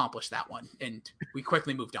not accomplish that one, and we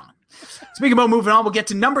quickly moved on. Speaking about moving on, we'll get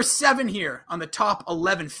to number 7 here on the top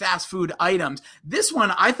 11 fast food items. This one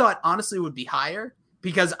I thought honestly would be higher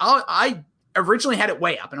because I originally had it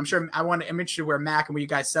way up, and I'm interested where Mac and where you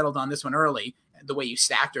guys settled on this one early, the way you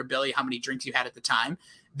stacked, or Billy, how many drinks you had at the time.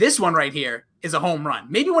 This one right here is a home run.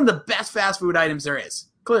 Maybe one of the best fast food items there is.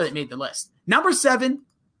 Clearly it made the list. Number 7,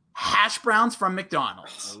 hash browns from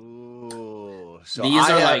McDonald's. Ooh, so these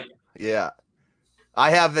are like. Yeah.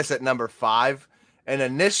 I have this at number 5. And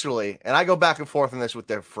initially, and I go back and forth on this with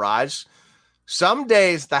their fries. Some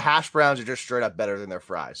days the hash browns are just straight up better than their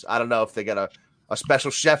fries. I don't know if they got a special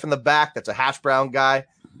chef in the back that's a hash brown guy.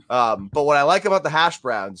 But what I like about the hash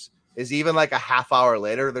browns is even like a half hour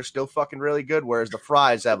later, they're still fucking really good. Whereas the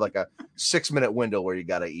fries have like a 6-minute window where you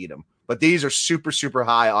got to eat them. But these are super, super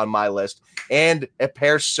high on my list. And it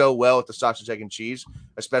pairs so well with the sausage, egg, and cheese,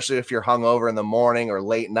 especially if you're hungover in the morning or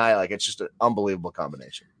late night. Like, it's just an unbelievable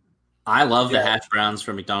combination. I love the hash browns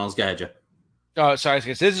from McDonald's. Go ahead, Joe. Oh, sorry.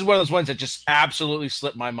 This is one of those ones that just absolutely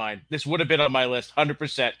slipped my mind. This would have been on my list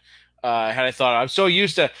 100% had I thought. I'm so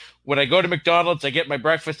used to when I go to McDonald's, I get my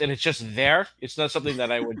breakfast, and it's just there. It's not something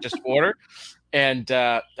that I would just order. And,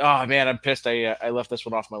 oh, man, I'm pissed I left this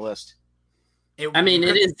one off my list. It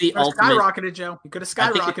is the ultimate. Skyrocketed, Joe. You could have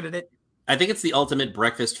skyrocketed it. I think it's the ultimate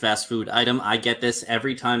breakfast fast food item. I get this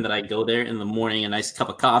every time that I go there in the morning, a nice cup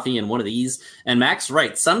of coffee and one of these. And Mac's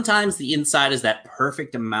right. Sometimes the inside is that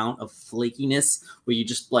perfect amount of flakiness where you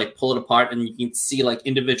just like pull it apart and you can see like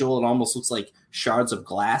individual. It almost looks like shards of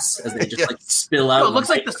glass as they just like spill out. Oh, it looks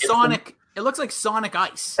like the Sonic. It looks like Sonic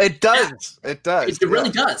Ice. It does. Yeah. It does. It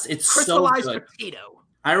really does. It's crystallized so good. potato.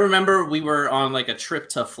 I remember we were on like a trip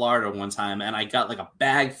to Florida one time, and I got like a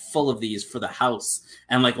bag full of these for the house,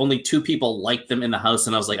 and like only 2 people liked them in the house,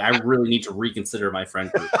 and I was like, I really need to reconsider my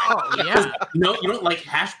friend group. Oh yeah, no, you don't like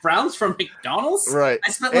hash browns from McDonald's, right?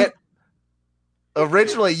 I spent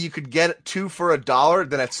originally you could get 2 for $1.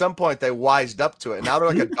 Then at some point they wised up to it. Now they're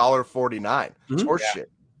like $1.49. It's horseshit.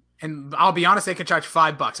 And I'll be honest, they could charge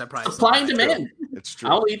 $5. I probably supply and demand. It's true.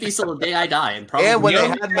 I'll eat these till the day I die. And when they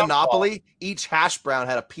had Monopoly, each hash brown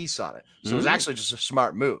had a piece on it, so it was actually just a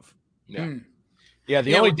smart move. Yeah, yeah.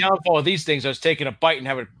 The only downfall of these things is taking a bite and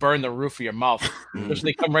having it burn the roof of your mouth,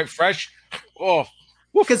 especially they come right fresh. Oh,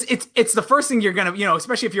 because it's the first thing you're gonna,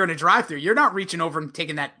 especially if you're in a drive-through, you're not reaching over and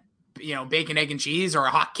taking that, bacon, egg, and cheese or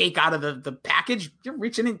a hot cake out of the package. You're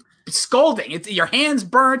reaching in, scolding. It's your hands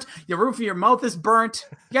burnt, your roof of your mouth is burnt.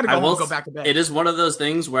 You gotta go home and go back to bed. It is one of those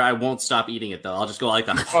things where I won't stop eating it though. I'll just go like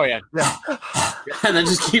that. Oh yeah. And then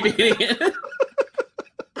just keep eating it.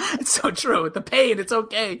 It's so true. With the pain, it's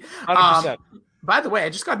okay. 100%. By the way, I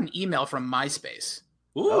just got an email from MySpace.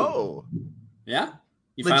 Ooh. Oh. Yeah.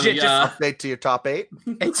 You Legit, just update to your top 8.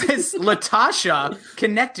 It says Latasha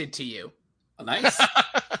connected to you. Nice.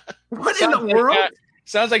 What in the world?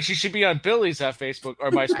 Sounds like she should be on Billy's Facebook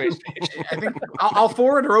or MySpace page. I think I'll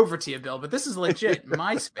forward her over to you, Bill. But this is legit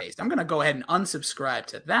MySpace. I'm gonna go ahead and unsubscribe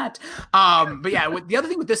to that. But yeah, the other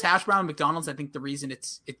thing with this hash brown McDonald's, I think the reason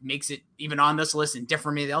it makes it even on this list and different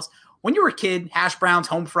from anything else. When you were a kid, hash browns,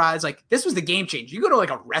 home fries, like this was the game changer. You go to like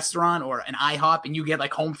a restaurant or an IHOP and you get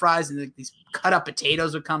like home fries and like, these cut up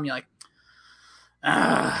potatoes would come. You're like,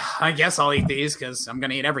 I guess I'll eat these because I'm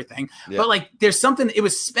going to eat everything. Yeah. But like, there's something, it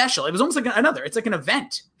was special. It was almost like it's like an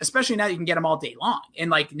event, especially now you can get them all day long.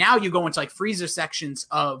 And like now you go into like freezer sections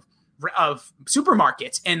of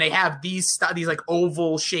supermarkets and they have these like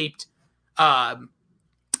oval shaped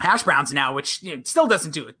hash browns now, which still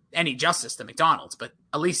doesn't do any justice to McDonald's, but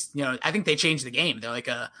at least, I think they changed the game. They're like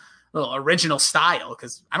a little original style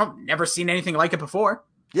because never seen anything like it before.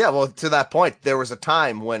 Yeah, well, to that point, there was a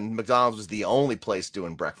time when McDonald's was the only place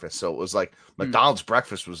doing breakfast. So it was like McDonald's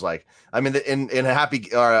breakfast was like, I mean, in not Happy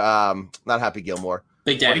Gilmore,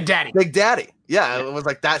 Big Daddy. Big Daddy. Yeah, it was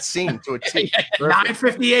like that scene to a T.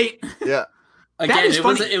 9:58. Yeah. Again,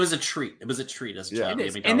 it was a treat. It was a treat as a child. It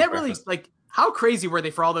is. And that really like, how crazy were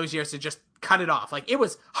they for all those years to just cut it off? Like it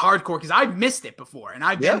was hardcore because I've missed it before, and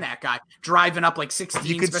I've been that guy driving up like 16.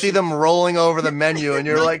 You could see them rolling over the menu, and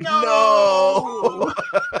you're like, no.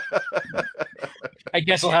 I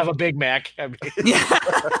guess I'll have a Big Mac. I mean.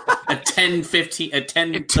 A 10:15, a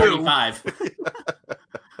 10:35.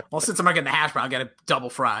 Well, since I'm not getting the hash brown, I'll get a double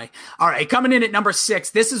fry. All right, coming in at number 6.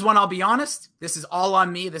 This is one, I'll be honest, this is all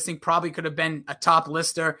on me. This thing probably could have been a top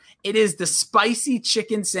lister. It is the spicy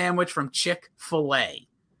chicken sandwich from Chick-fil-A.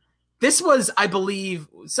 This was, I believe,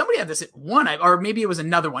 somebody had this at one, or maybe it was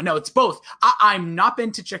another one. No, it's both. I'm not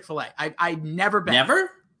been to Chick-fil-A. I've never been.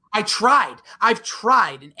 Never? I've tried,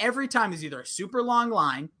 and every time there's either a super long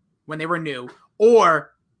line when they were new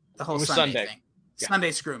or the whole Sunday thing. Yeah.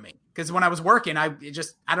 Sunday screw me. Because when I was working, I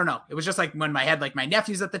don't know. It was just like when I had like my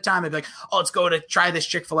nephews at the time, I'd be like, oh, let's go to try this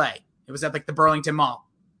Chick-fil-A. It was at like the Burlington Mall.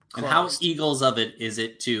 Closed. And how Eagles of it is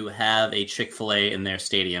it to have a Chick-fil-A in their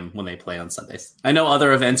stadium when they play on Sundays? I know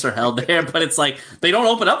other events are held there, but it's like they don't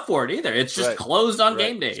open up for it either. It's just closed on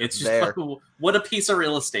game day. It's just like, what a piece of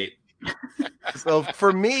real estate. So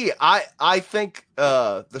for me, I think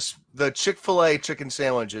the Chick-fil-A chicken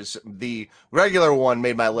sandwiches, the regular one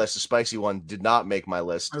made my list. The spicy one did not make my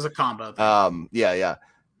list. It was a combo.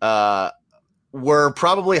 Were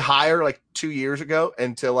probably higher like 2 years ago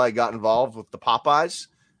until I got involved with the Popeyes.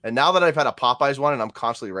 And now that I've had a Popeyes one and I'm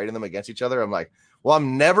constantly rating them against each other, I'm like, well,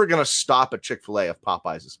 I'm never going to stop at Chick-fil-A if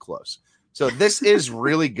Popeyes is close. So this is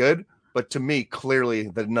really good, but to me, clearly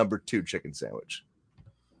the number 2 chicken sandwich.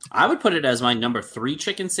 I would put it as my number 3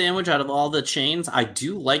 chicken sandwich out of all the chains. I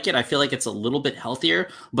do like it. I feel like it's a little bit healthier,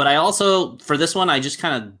 but I also, for this one, I just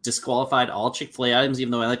kind of disqualified all Chick-fil-A items, even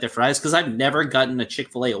though I like their fries, because I've never gotten a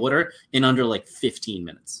Chick-fil-A order in under like 15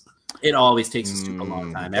 minutes. It always takes a super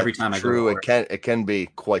long time every time I go. True, it can be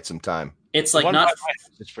quite some time. It's like not.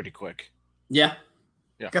 It's pretty quick. Yeah.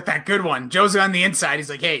 Got that good one. Joe's on the inside. He's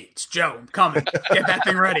like, hey, it's Joe. I'm coming. Get that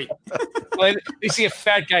thing ready. Well, they see a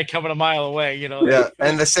fat guy coming a mile away, Yeah,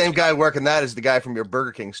 and the same guy working that is the guy from your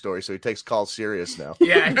Burger King story, so he takes calls serious now.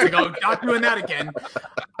 Yeah, he's like, oh, not doing that again.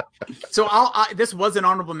 So this was an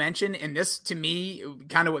honorable mention, and this, to me,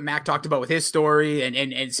 kind of what Mac talked about with his story,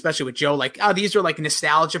 and especially with Joe, like, these are like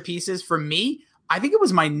nostalgia pieces. For me, I think it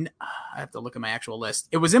was I have to look at my actual list.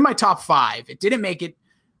 It was in my top 5. It didn't make it.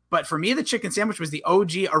 But for me, the chicken sandwich was the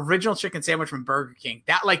OG original chicken sandwich from Burger King.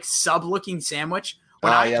 That like sub-looking sandwich.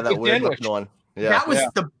 That weird looking one. Yeah, that was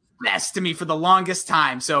the best to me for the longest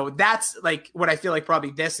time. So that's like what I feel like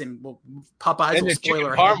probably this and Popeyes. And the chicken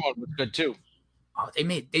parm one was good too. Oh,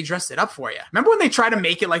 they dressed it up for you. Remember when they tried to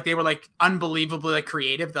make it like they were like unbelievably like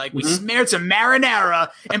creative? They're like, we smeared some marinara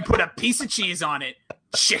and put a piece of cheese on it.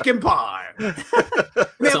 Chicken parm.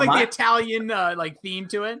 They have like the Italian like theme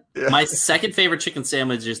to it. Yeah. My second favorite chicken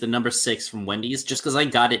sandwich is the number 6 from Wendy's, just because I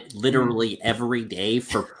got it literally every day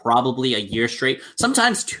for probably a year straight,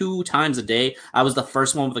 sometimes 2 times a day. I was the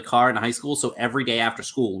first one with a car in high school, so every day after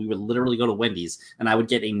school we would literally go to Wendy's and I would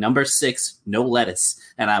get a number 6, no lettuce,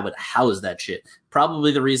 and I would house that shit.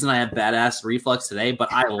 Probably the reason I have badass reflux today,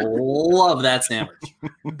 but I love that sandwich.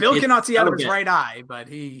 Bill cannot see out of his right eye, but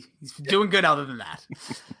he's doing good other than that.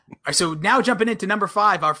 All right, so now jumping into number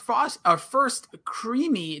 5, our first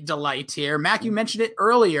creamy delight here. Mac, you mentioned it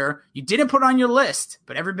earlier. You didn't put it on your list,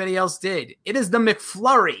 but everybody else did. It is the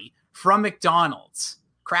McFlurry from McDonald's.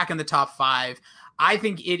 Cracking the top 5. I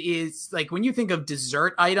think it is, like, when you think of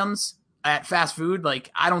dessert items at fast food,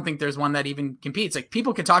 like, I don't think there's one that even competes. Like,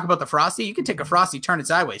 people can talk about the Frosty. You can take a Frosty, turn it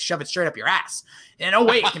sideways, shove it straight up your ass. And no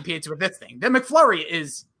way it competes with this thing. The McFlurry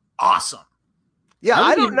is awesome. Yeah,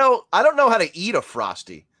 I don't know how to eat a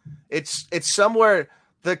Frosty. It's somewhere.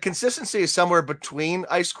 The consistency is somewhere between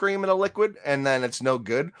ice cream and a liquid, and then it's no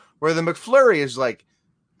good. Where the McFlurry is like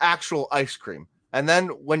actual ice cream. And then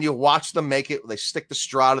when you watch them make it, they stick the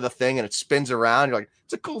straw to the thing and it spins around. You're like,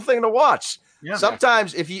 it's a cool thing to watch. Yeah.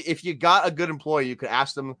 Sometimes if you got a good employee, you could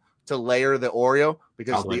ask them to layer the Oreo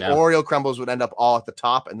because the Oreo crumbles would end up all at the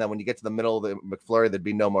top. And then when you get to the middle of the McFlurry, there'd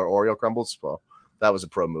be no more Oreo crumbles. Well, that was a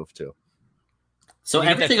pro move too. So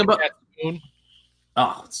everything about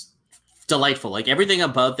it's delightful. Like everything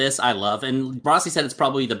about this, I love. And Rossi said it's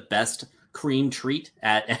probably the best cream treat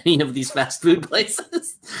at any of these fast food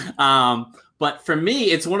places. But for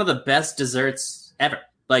me, it's one of the best desserts ever.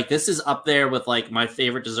 Like this is up there with like my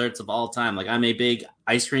favorite desserts of all time. Like I'm a big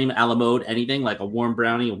ice cream, a la mode, anything like a warm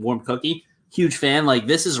brownie, a warm cookie. Huge fan. Like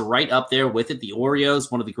this is right up there with it. The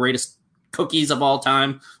Oreos, one of the greatest cookies of all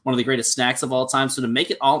time, one of the greatest snacks of all time. So to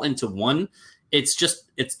make it all into one, it's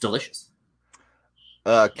delicious.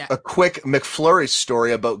 A quick McFlurry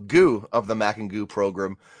story about Goo of the Mac and Goo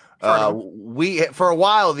program. We for a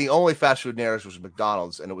while the only fast food near us was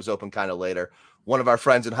McDonald's, and it was open kind of later. One of our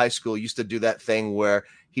friends in high school used to do that thing where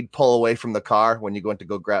he'd pull away from the car when you went to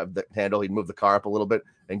go grab the handle. He'd move the car up a little bit,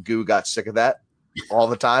 and Goo got sick of that all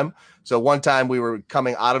the time. So one time we were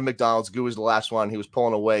coming out of McDonald's. Goo was the last one. He was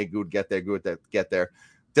pulling away. Goo would get there. Goo would get there.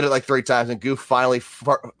 Did it like 3 times, and Goo finally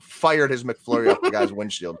fired his McFlurry off the guy's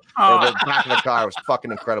windshield. The back of the car. It was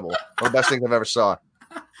fucking incredible. One of the best things I've ever saw.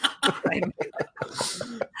 That's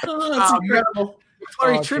incredible.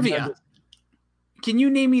 McFlurry trivia. Tremendous. Can you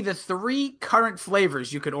name me the 3 current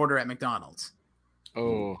flavors you could order at McDonald's?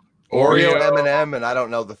 Oh, Oreo, M&M, and I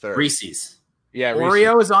don't know the third. Reese's. Yeah,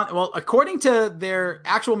 Oreo is on. Well, according to their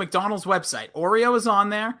actual McDonald's website, Oreo is on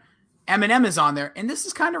there, M&M is on there, and this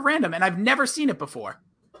is kind of random, and I've never seen it before.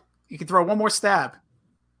 You can throw one more stab.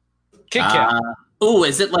 Kit Kat.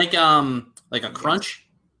 Is it like a crunch?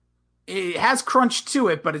 It has crunch to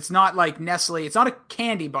it, but it's not like Nestle. It's not a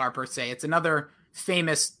candy bar per se. It's another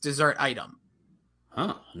famous dessert item.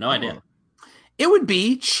 Oh, no idea. It would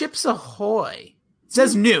be Chips Ahoy. It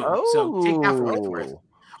says new, so take that for what it's worth.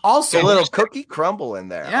 Also, a little cookie crumble in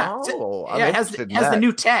there. Yeah, it has the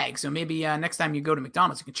new tag, so maybe next time you go to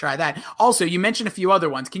McDonald's, you can try that. Also, you mentioned a few other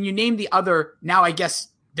ones. Can you name the other, now I guess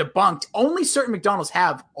debunked, only certain McDonald's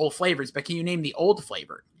have old flavors, but can you name the old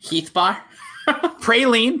flavor? Heath Bar?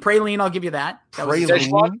 Praline, I'll give you that.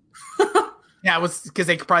 Praline? Yeah, it was because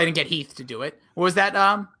they probably didn't get Heath to do it. What was that,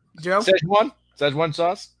 Joe? Szechuan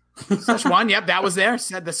sauce? Szechuan, yep, that was there.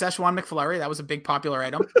 Said the Szechuan McFlurry. That was a big popular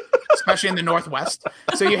item, especially in the Northwest.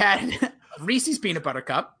 So you had Reese's Peanut Butter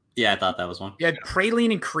Cup. Yeah, I thought that was one. You had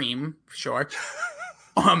praline and cream, sure.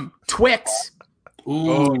 Twix.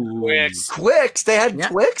 Ooh, Twix. They had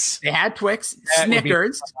Twix? They had Twix. That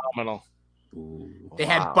Snickers. Phenomenal. They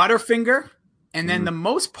had Butterfinger. And then the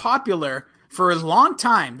most popular for a long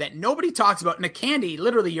time that nobody talks about, and a candy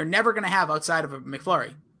literally you're never going to have outside of a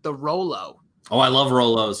McFlurry, the Rolo. Oh, I love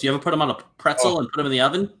Rolos. You ever put them on a pretzel and put them in the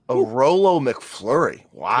oven? A Rolo McFlurry.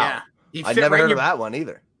 Wow. Yeah. I've never heard of that one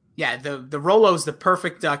either. Yeah, the Rolo is the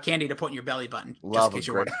perfect candy to put in your belly button. Love it.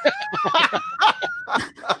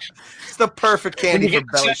 It's the perfect candy for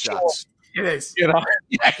belly shots. It is. You know?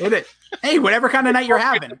 It is. Hey, whatever kind of night you're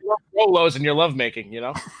having. Rolos in your lovemaking, you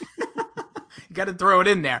know? You got to throw it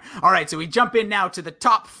in there. All right, so we jump in now to the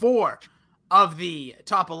top 4 of the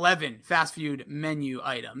top 11 fast food menu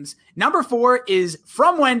items. Number 4 is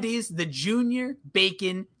from Wendy's, the Junior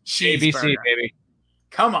Bacon Cheeseburger. JBC, baby.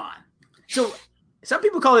 Come on. So some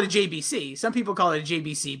people call it a JBC. Some people call it a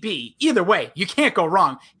JBCB. Either way, you can't go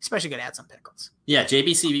wrong. Especially got to add some pickles. Yeah,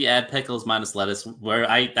 JBCB add pickles minus lettuce, where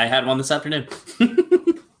I had one this afternoon.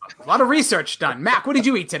 A lot of research done. Mac, what did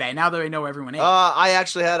you eat today? Now that I know everyone ate. I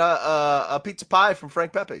actually had a pizza pie from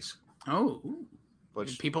Frank Pepe's. Oh,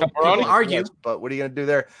 which people argue. Yes, but what are you going to do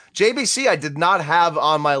there? JBC, I did not have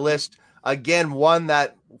on my list. Again, one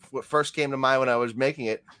that first came to mind when I was making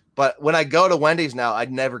it. But when I go to Wendy's now, I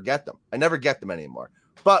never get them. I never get them anymore.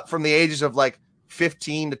 But from the ages of like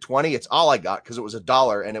 15 to 20, it's all I got because it was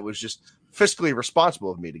 $1 and it was just fiscally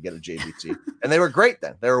responsible of me to get a JBC. And they were great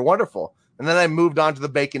then. They were wonderful. And then I moved on to the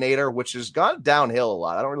Baconator, which has gone downhill a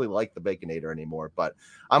lot. I don't really like the Baconator anymore, but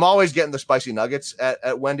I'm always getting the spicy nuggets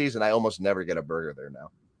at Wendy's, and I almost never get a burger there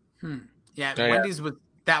now. Yeah, Wendy's was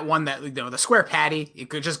that one that, you know, the square patty, it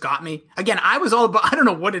just got me. Again, I was all about, I don't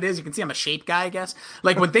know what it is. You can see I'm a shape guy, I guess.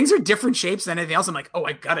 Like when things are different shapes than anything else, I'm like, oh,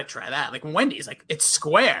 I got to try that. Like Wendy's, like it's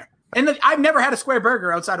square. And I've never had a square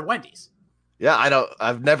burger outside of Wendy's. Yeah,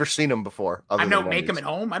 I've never seen them before. I don't make them at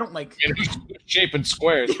home. I don't like shape and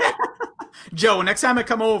squares. Joe, next time I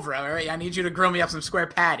come over, all right, I need you to grill me up some square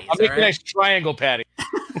patties. I'll make all a right? nice triangle patty.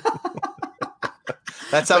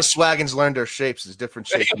 That's how Swaggins learned their shapes, is different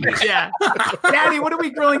shapes. Yeah. Daddy, what are we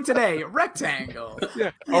grilling today? Rectangle.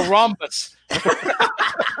 Yeah, a rhombus.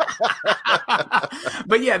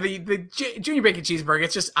 But yeah, the Junior Bacon Cheeseburger,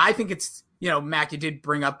 it's just, I think it's, Mac, you did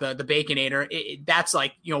bring up the Baconator. That's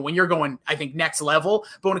like, when you're going, I think, next level.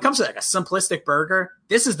 But when it comes to like a simplistic burger,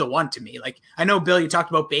 this is the one to me. Like, I know, Bill, you talked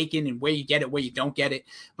about bacon and where you get it, where you don't get it.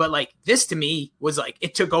 But like, this to me was like,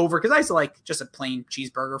 it took over because I used to like just a plain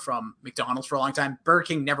cheeseburger from McDonald's for a long time. Burger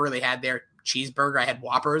King never really had their cheeseburger. I had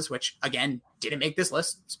Whoppers, which again, didn't make this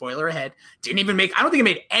list. Spoiler ahead. I don't think it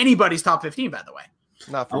made anybody's top 15, by the way.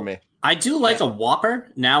 Not for me. I do like a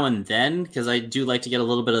Whopper now and then because I do like to get a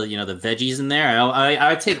little bit of the veggies in there.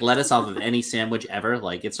 I take lettuce off of any sandwich ever.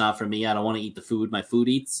 Like, it's not for me. I don't want to eat the food my food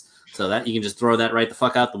eats, so that you can just throw that right the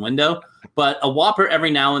fuck out the window. But a Whopper every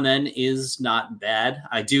now and then is not bad.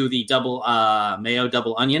 I do the double mayo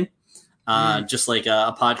double onion, just like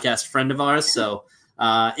a podcast friend of ours. So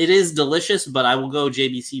it is delicious, but I will go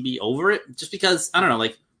JBCB over it just because I don't know,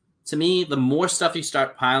 like. To me, the more stuff you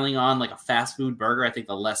start piling on like a fast food burger, I think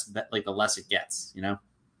the less it gets,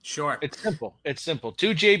 Sure. It's simple.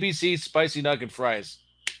 2 JBC spicy nugget fries.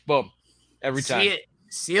 Boom. Every time.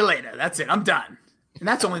 See you later. That's it. I'm done. And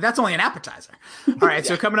that's only an appetizer. All right.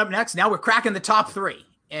 So coming up next, now we're cracking the top 3.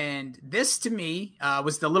 And this to me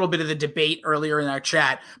was the little bit of the debate earlier in our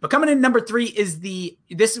chat. But coming in number 3 is this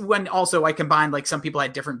is when also I combined, like, some people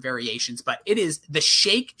had different variations, but it is the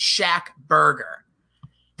Shake Shack burger.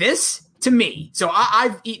 This, to me, so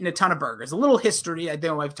I've eaten a ton of burgers. A little history. I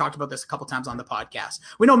know I've talked about this a couple times on the podcast.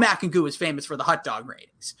 We know Mac and Goo is famous for the hot dog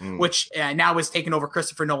ratings, which now has taken over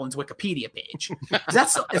Christopher Nolan's Wikipedia page. Is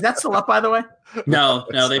that still up, by the way? No,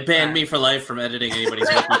 they banned me for life from editing anybody's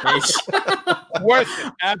Wiki page. Worth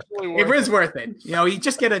it. Absolutely worth it. It is worth it. You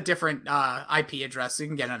just get a different IP address so you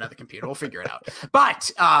can get another computer. We'll figure it out.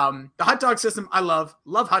 But the hot dog system, I love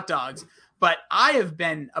hot dogs. But I have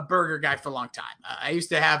been a burger guy for a long time. I used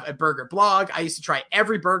to have a burger blog. I used to try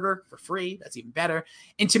every burger for free. That's even better.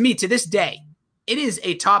 And to me, to this day, it is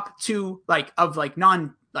a top 2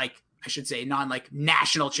 non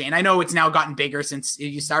national chain. I know it's now gotten bigger since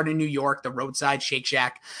you started in New York, the Roadside Shake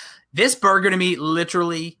Shack. This burger to me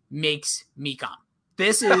literally makes me come.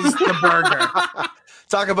 This is the burger.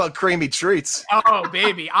 Talk about creamy treats. Oh,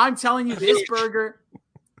 baby. I'm telling you, this burger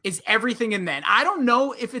is everything in then. I don't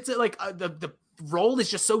know if it's like the roll is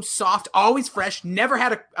just so soft, always fresh, never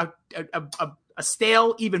had a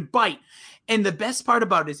stale even bite. And the best part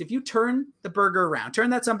about it is if you turn the burger around, turn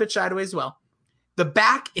that sumbitch sideways as well, the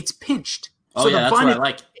back, it's pinched. Oh, so yeah, that's what I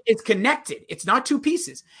like. It's connected. It's not 2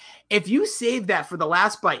 pieces. If you save that for the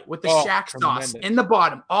last bite with the Shack sauce in the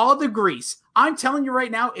bottom, all the grease, I'm telling you right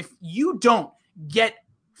now, if you don't get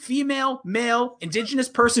female, male, indigenous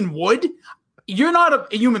person wood, you're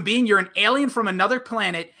not a human being. You're an alien from another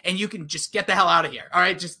planet, and you can just get the hell out of here. All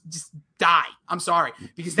right, just die. I'm sorry,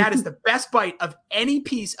 because that is the best bite of any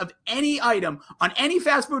piece of any item on any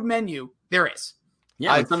fast food menu there is.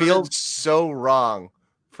 Yeah, I feel so wrong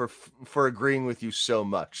for agreeing with you so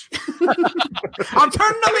much. I'm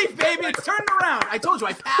turning the leaf, baby. It's turning around. I told you,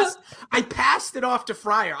 I passed it off to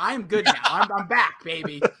Fryer. I am good now. I'm back,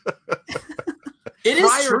 baby. It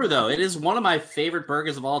is true, though. It is one of my favorite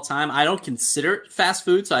burgers of all time. I don't consider it fast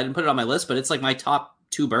food, so I didn't put it on my list, but it's like my top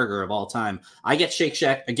 2 burger of all time. I get Shake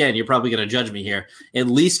Shack. Again, you're probably going to judge me here. At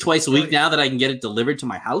least twice a week now that I can get it delivered to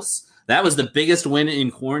my house. That was the biggest win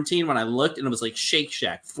in quarantine when I looked, and it was like Shake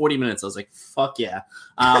Shack, 40 minutes. I was like, fuck yeah.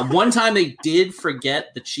 One time they did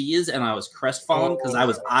forget the cheese, and I was crestfallen because I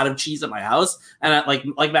was out of cheese at my house. And I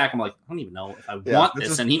like back, I'm like, I don't even know if I want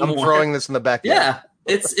this anymore. I'm throwing this in the backyard. Yeah.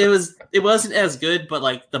 It wasn't as good, but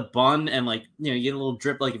like the bun and like, you get a little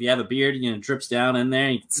drip. Like if you have a beard, it drips down in there.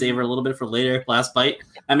 You can savor a little bit for later, last bite.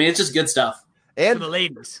 I mean, it's just good stuff. And for the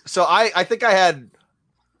ladies. So I think I had,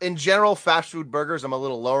 in general, fast food burgers, I'm a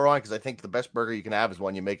little lower on because I think the best burger you can have is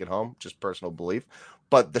one you make at home. Just personal belief.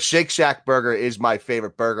 But the Shake Shack burger is my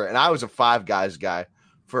favorite burger. And I was a Five Guys guy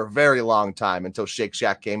for a very long time until Shake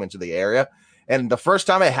Shack came into the area. And the first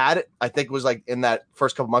time I had it, I think it was like in that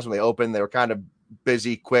first couple months when they opened, they were kind of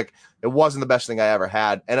busy, quick. It wasn't the best thing I ever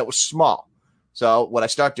had, and it was small. So what I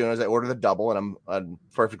start doing is I order the double, and I'm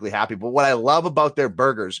perfectly happy. But what I love about their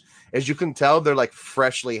burgers is you can tell they're like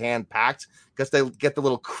freshly hand packed because they get the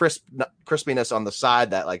little crispiness on the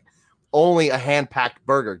side that like only a hand packed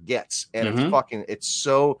burger gets, and it's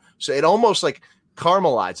so it almost like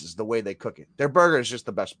caramelizes the way they cook it. Their burger is just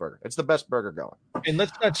the best burger. It's the best burger going. And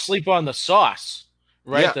let's not sleep on the sauce.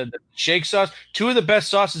 right? Yeah. The shake sauce. Two of the best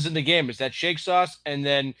sauces in the game is that shake sauce and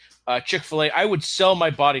then Chick-fil-A. I would sell my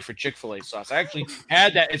body for Chick-fil-A sauce. I actually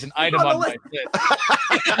had that as an item on my list.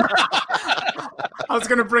 I was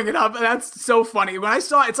gonna bring it up. That's so funny. When I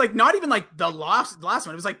saw it, it's like not even like the last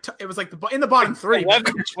one. It was like in the bottom 3.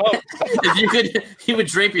 11 or 12. If you would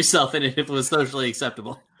drape yourself in it if it was socially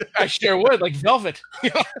acceptable. I sure would, like velvet.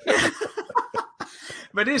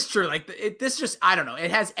 But it is true. Like this just, I don't know.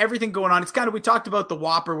 It has everything going on. It's kind of, we talked about the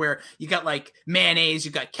Whopper where you got like mayonnaise,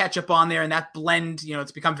 you got ketchup on there, and that blend,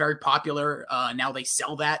 it's become very popular. Now they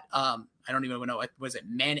sell that. I don't even know. Was it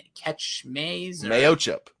Mayo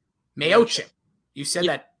chip. Mayo chip. You said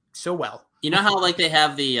that so well. You know how like they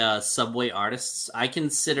have the Subway artists? I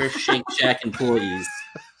consider Shake Shack employees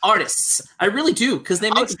artists. I really do, because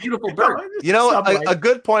they make a beautiful burger. A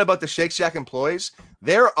good point about the Shake Shack employees,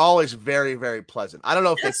 they're always very, very pleasant. I don't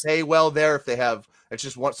know if they say well there, if they have, it's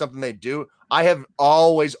just something they do. I have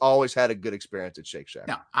always had a good experience at Shake Shack.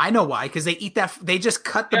 No, I know why, because they eat that, they just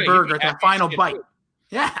cut the burger at that final bite.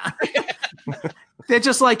 Yeah. They're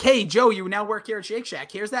just like, hey, Joe, you now work here at Shake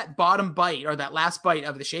Shack. Here's that bottom bite or that last bite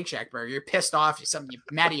of the Shake Shack burger. You're pissed off. You're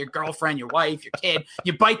mad at your girlfriend, your wife, your kid.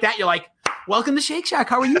 You bite that. You're like, welcome to Shake Shack.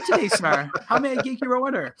 How are you today, sir? How may I get your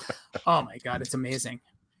order? Oh, my God. It's amazing.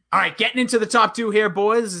 All right, getting into the top 2 here,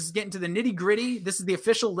 boys. This is getting to the nitty gritty. This is the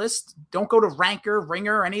official list. Don't go to Ranker,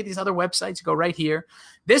 Ringer, or any of these other websites. Go right here.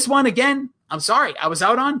 This one, again, I'm sorry. I was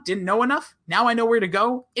out on, didn't know enough. Now I know where to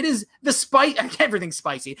go. It is the everything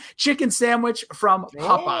spicy chicken sandwich from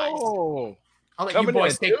Popeyes. Oh, I'll let you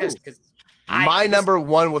boys take this. My number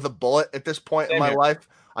one with a bullet at this point in my life.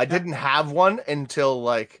 I didn't have one until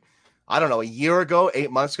I don't know, a year ago,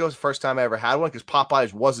 8 months ago. It was the first time I ever had one because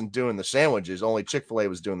Popeyes wasn't doing the sandwiches. Only Chick-fil-A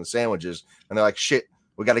was doing the sandwiches. And they're like, shit,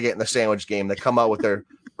 we got to get in the sandwich game. They come out with their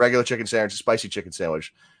regular chicken sandwich, spicy chicken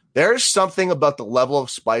sandwich. There's something about the level of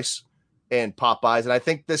spice in Popeyes. And I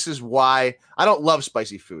think this is why I don't love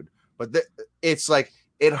spicy food, but it's like,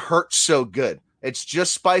 it hurts so good. It's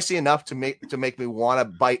just spicy enough to make me want to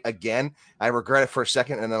bite again. I regret it for a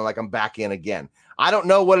second. And then I'm back in again. I don't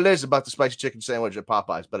know what it is about the spicy chicken sandwich at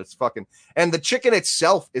Popeyes, but it's and the chicken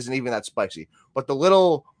itself isn't even that spicy, but the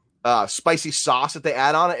little spicy sauce that they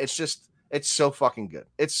add on it, it's so fucking good.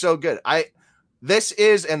 It's so good. This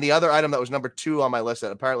is, and the other item that was number 2 on my list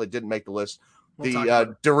that apparently didn't make the list,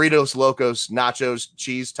 the Doritos Locos Nachos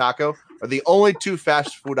Cheese Taco are the only 2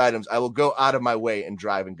 fast food items I will go out of my way and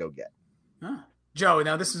drive and go get. Huh. Joe,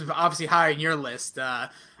 now this is obviously high on your list. I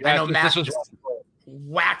know Matt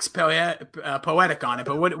wax poetic on it,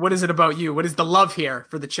 but what is it about you? What is the love here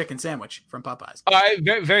for the chicken sandwich from Popeyes?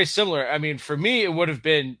 Very, very similar. I mean, for me, it would have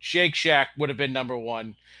been Shake Shack would have been number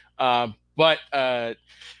 1. But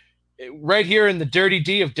right here in the Dirty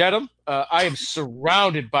D of Dedham, I am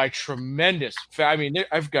surrounded by tremendous.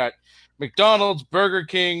 I've got McDonald's, Burger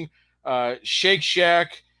King, Shake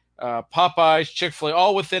Shack, Popeyes, Chick-fil-A,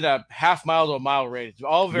 all within a half mile to a mile radius.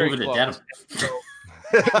 All very close. So,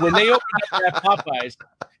 when they opened up that Popeyes,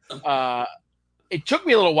 it took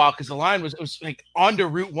me a little while because the line was like onto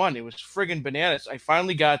Route 1. It was friggin' bananas. I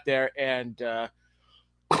finally got there, and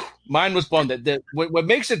mine was blown. What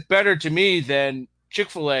makes it better to me than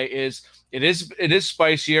Chick-fil-A is it is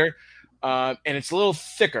spicier, and it's a little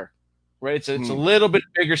thicker, right? It's a little bit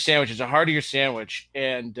bigger sandwich. It's a heartier sandwich,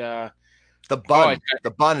 and the bun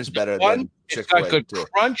is better than Chick-fil-A. It's got good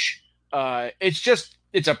crunch.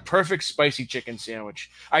 It's a perfect spicy chicken sandwich.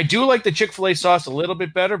 I do like the Chick-fil-A sauce a little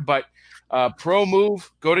bit better, but pro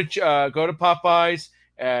move, go to Popeyes,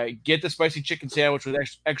 get the spicy chicken sandwich with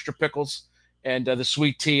extra pickles and the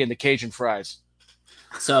sweet tea and the Cajun fries.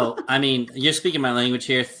 So, I mean, you're speaking my language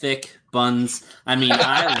here. Thick buns. I mean,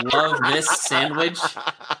 I love this sandwich.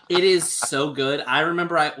 It is so good. I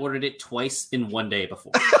remember I ordered it twice in one day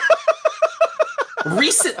before.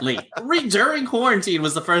 Recently, during quarantine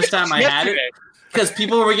was the first time I had it. Because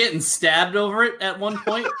people were getting stabbed over it at one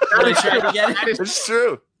point when I tried to get it. It's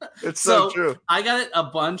true. It's so true. I got it a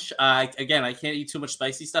bunch. Again, I can't eat too much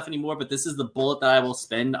spicy stuff anymore, but this is the bullet that I will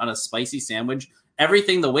spend on a spicy sandwich.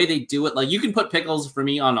 Everything, the way they do it, like you can put pickles for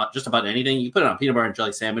me on just about anything. You put it on a peanut butter and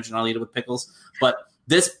jelly sandwich, and I'll eat it with pickles. But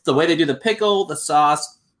the way they do the pickle, the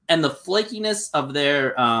sauce, and the flakiness of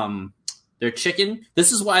their chicken.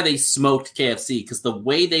 This is why they smoked KFC, because the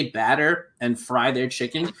way they batter and fry their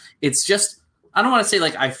chicken, it's just. I don't want to say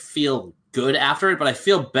like I feel good after it, but I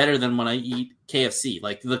feel better than when I eat KFC.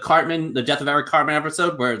 Like the Death of Eric Cartman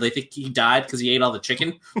episode where they think he died because he ate all the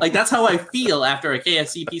chicken. Like that's how I feel after a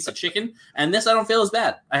KFC piece of chicken. And this, I don't feel as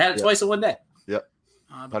bad. I had it twice in one day. Yep.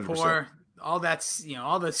 Before all that's,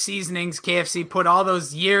 all the seasonings KFC put all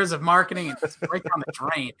those years of marketing and it's right down the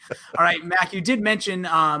drain. All right, Mac, you did mention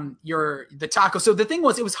the taco. So the thing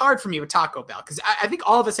was, it was hard for me with Taco Bell because I think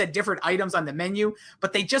all of us had different items on the menu,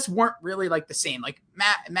 but they just weren't really like the same. Like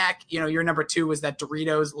Mac, your number 2 was that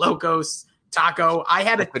Doritos Locos taco. I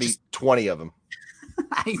had I could eat 20 of them.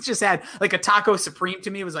 I just had like a taco supreme.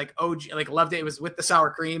 To me, it was like OG, like loved it. It was with the sour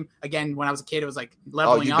cream. Again, when I was a kid, it was like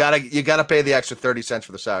leveling up. You gotta pay the extra 30 cents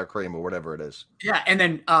for the sour cream or whatever it is. Yeah, and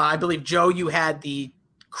then I believe Joe, you had the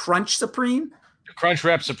Crunch Supreme. The Crunch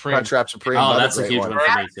Wrap Supreme. Oh, that's a huge one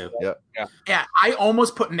for me too. Yeah. I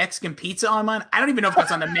almost put Mexican pizza on mine. I don't even know if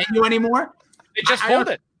that's on the menu anymore. They just pulled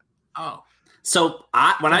it. Oh. So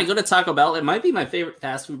when I go to Taco Bell, it might be my favorite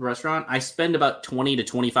fast food restaurant. I spend about $20 to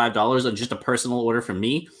 $25 on just a personal order for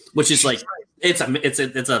me, which is like it's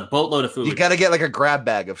a boatload of food. You got to get like a grab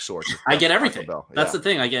bag of sorts. I get everything. That's the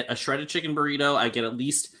thing. I get a shredded chicken burrito. I get at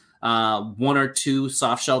least 1 or 2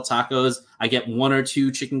 soft shell tacos. I get 1 or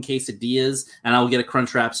 2 chicken quesadillas, and I'll get a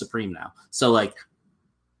Crunch Wrap Supreme now. So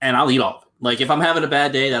and I'll eat all of it. Like if I'm having a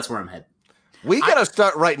bad day, that's where I'm heading. We got to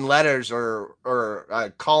start writing letters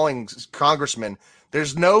or calling congressmen.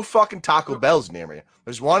 There's no fucking Taco Bells near me.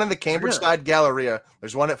 There's one in the Cambridge Side Galleria.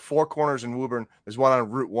 There's one at Four Corners in Woburn. There's one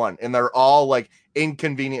on Route 1. And they're all like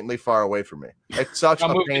inconveniently far away from me. It's such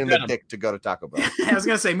a pain in the dick to go to Taco Bell. I was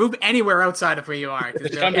going to say, move anywhere outside of where you are.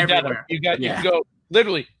 Come everywhere. You can go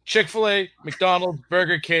literally Chick-fil-A, McDonald's,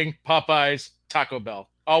 Burger King, Popeyes, Taco Bell,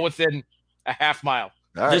 all within a half mile.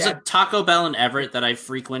 There's a Taco Bell in Everett that I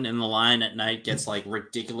frequent, and the line at night gets like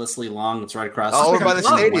ridiculously long. It's right across. Over by the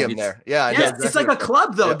stadium there. Yeah. It's like a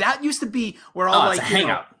club though. Yeah. That used to be where all like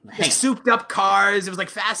hangout. Souped up cars. It was like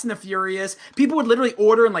Fast and the Furious. People would literally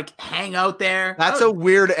order and like hang out there. That's a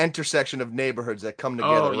weird intersection of neighborhoods that come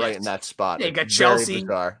together right in that spot. Yeah, you got Chelsea,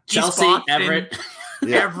 Everett.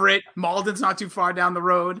 Yeah. Everett, Malden's not too far down the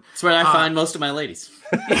road. That's where I find most of my ladies.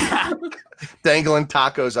 Yeah. Dangling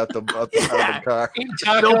tacos out the car.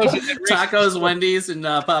 Tacos, Wendy's, and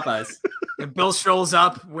Popeyes. And Bill strolls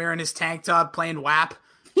up wearing his tank top, playing WAP.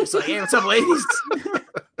 Just like, hey, what's up, ladies?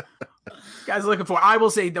 Guys looking for. I will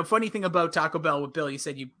say the funny thing about Taco Bell with Bill, you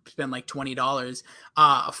said you spend like $20.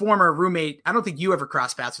 A former roommate, I don't think you ever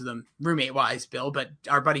crossed paths with him roommate wise, Bill, but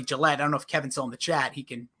our buddy Gillette, I don't know if Kevin's still in the chat, he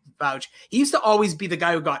can vouch. He used to always be the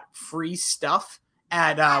guy who got free stuff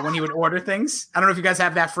at when he would order things. I don't know if you guys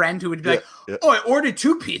have that friend who would be oh, I ordered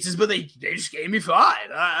 2 pizzas, but they just gave me 5.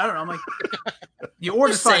 I don't know. I'm like, you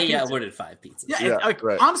ordered 5 pizzas. I ordered 5 pizzas. Yeah,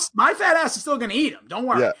 right. My fat ass is still going to eat them. Don't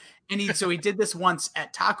worry. Yeah. And he did this once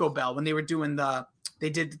at Taco Bell when they were doing they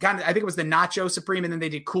did kind of, I think it was the Nacho Supreme, and then they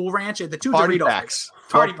did Cool Ranch and the 2 Party Doritos. Packs.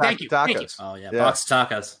 Thank you. Oh yeah, box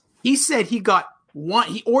tacos. He said he got 1.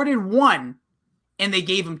 He ordered 1, and they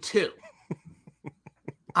gave him 2.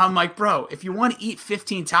 I'm like, bro, if you want to eat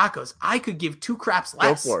 15 tacos, I could give 2 craps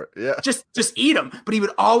less. Go for it. Yeah. Just eat them. But he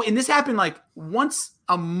would and this happened like once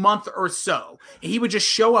a month or so. And he would just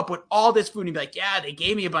show up with all this food and he'd be like, yeah, they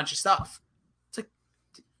gave me a bunch of stuff. It's like,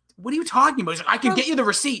 what are you talking about? He's like, I can get you the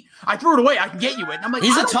receipt. I threw it away. I can get you it. And I'm like,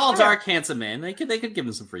 he's a tall, dark, handsome man. They could give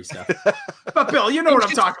him some free stuff. But Bill, you know what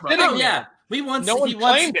I'm talking about. Oh yeah. No one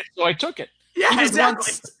claimed it, so I took it. Yeah, he was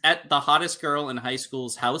exactly. once at the hottest girl in high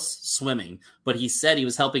school's house swimming, but he said he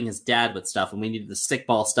was helping his dad with stuff, and we needed the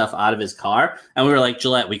stickball stuff out of his car. And we were like,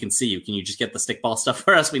 Gillette, we can see you. Can you just get the stickball stuff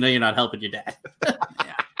for us? We know you're not helping your dad.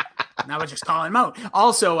 Yeah. Now we're just calling him out.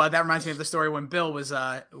 Also, that reminds me of the story when Bill was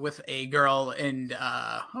with a girl in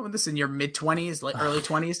this in your mid-20s, like early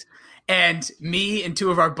 20s. And me and 2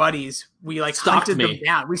 of our buddies, we like hunted them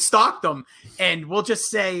down. We stalked them, and we'll just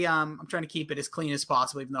say, I'm trying to keep it as clean as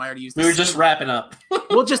possible, even though I already used. We were just wrapping up.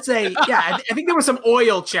 We'll just say, I think there was some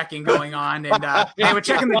oil checking going on, and they were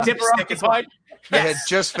checking the dipstick as well. They had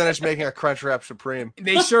just finished making a Crunch Wrap Supreme.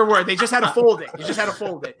 They sure were. They just had to fold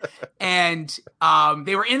it. And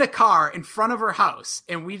they were in a car in front of her house,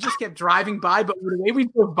 and we just kept driving by. But the way we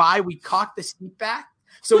drove by, we cocked the seat back.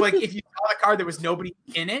 So like if you saw the car, there was nobody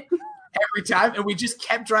in it every time. And we just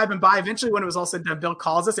kept driving by. Eventually, when it was all said and done, Bill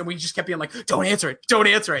calls us, and we just kept being like, don't answer it.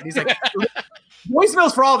 And he's like,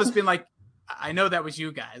 voicemails for all of us being like, I know that was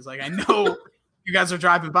you guys. Like, I know you guys were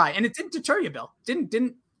driving by. And it didn't deter you, Bill.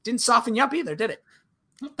 Didn't soften you up either, did it?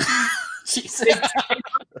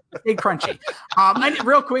 Big crunchy.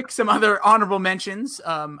 Real quick, some other honorable mentions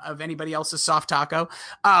of anybody else's soft taco.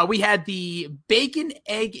 We had the bacon,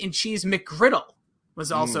 egg, and cheese McGriddle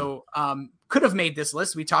was also could have made this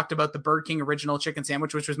list. We talked about the Burger King original chicken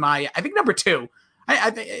sandwich, which was I think number 2. I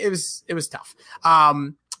think it was tough.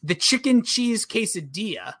 The chicken cheese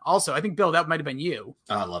quesadilla also. I think Bill, that might have been you.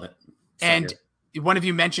 Oh, I love it. So and good. one of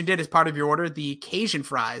you mentioned it as part of your order. The Cajun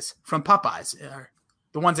fries from Popeyes are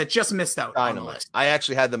the ones that just missed out on the list. I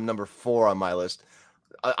actually had them number 4 on my list.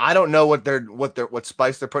 I don't know what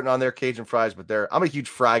spice they're putting on their Cajun fries, but I'm a huge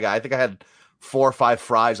fry guy. I think I had 4 or 5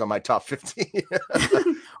 fries on my top 15.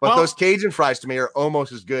 But those Cajun fries to me are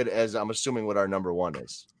almost as good as I'm assuming what our number 1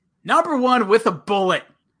 is. Number 1 with a bullet,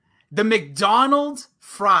 the McDonald's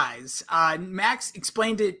fries. Max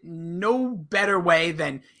explained it no better way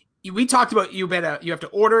than we talked about. You have to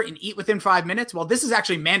order and eat within 5 minutes. Well, this is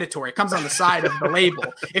actually mandatory. It comes on the side of the label.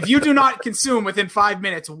 If you do not consume within 5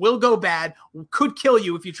 minutes, will go bad, could kill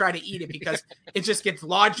you if you try to eat it because it just gets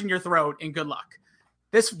lodged in your throat and good luck.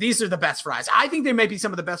 These are the best fries. I think they may be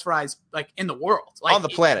some of the best fries like in the world, like on the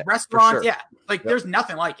planet. Restaurants, sure. Yeah, like there's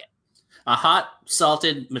nothing like it. A hot,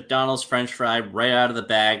 salted McDonald's French fry right out of the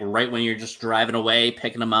bag, right when you're just driving away,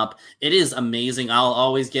 picking them up. It is amazing. I'll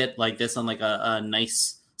always get like this on like a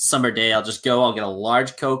nice summer day. I'll get a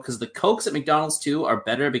large Coke because the Cokes at McDonald's too are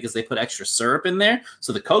better because they put extra syrup in there.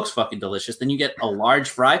 So the Coke's fucking delicious. Then you get a large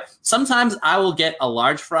fry. Sometimes I will get a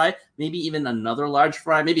large fry, maybe even another large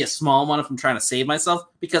fry, maybe a small one if I'm trying to save myself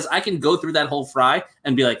because I can go through that whole fry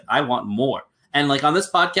and be like, I want more. And like on this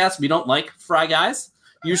podcast, we don't like fry guys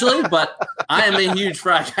usually, but I am a huge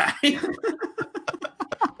fry guy.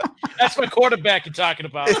 That's my quarterback you're talking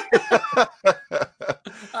about.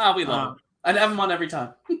 We love him. I'd have him on every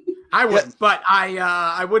time. I would, but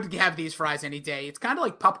I would have these fries any day. It's kind of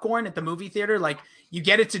like popcorn at the movie theater. Like you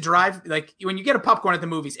get it to drive, like when you get a popcorn at the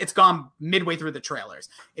movies, it's gone midway through the trailers.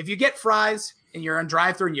 If you get fries and you're on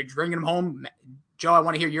drive-thru and you're bringing them home, Joe, I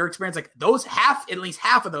want to hear your experience. Like at least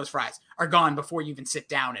half of those fries are gone before you even sit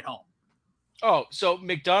down at home. Oh, so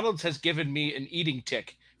McDonald's has given me an eating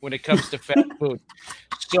tick when it comes to fast food.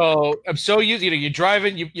 So I'm so used. You're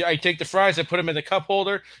driving. I take the fries, I put them in the cup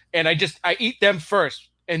holder, and I eat them first,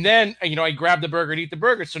 and then I grab the burger and eat the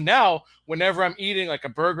burger. So now, whenever I'm eating like a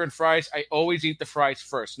burger and fries, I always eat the fries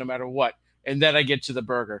first, no matter what, and then I get to the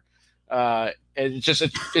burger. And it's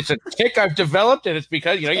a tick I've developed, and it's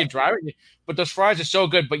because you're driving, but those fries are so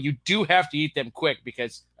good. But you do have to eat them quick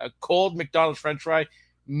because a cold McDonald's French fry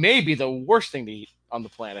may be the worst thing to eat on the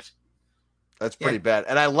planet. That's pretty bad.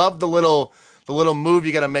 And I love the little move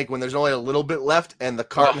you got to make when there's only a little bit left and the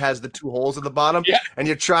carton has the 2 holes at the bottom and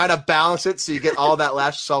you try to balance it so you get all that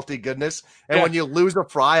last salty goodness. And when you lose a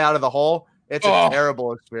fry out of the hole, it's a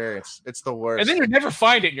terrible experience. It's the worst. And then you never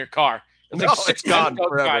find it in your car. It's gone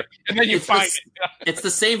forever. And then you find it. It's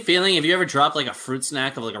the same feeling. Have you ever dropped like a fruit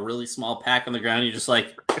snack of like a really small pack on the ground? And you're just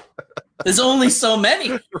like, there's only so many.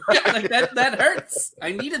 Like that hurts.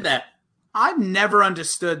 I needed that. I've never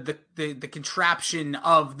understood the contraption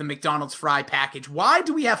of the McDonald's fry package. Why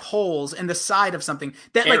do we have holes in the side of something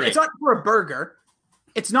that like it's not for a burger?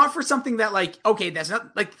 It's not for something that like, okay, that's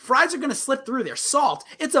not like fries are going to slip through there. Salt.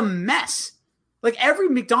 It's a mess. Like every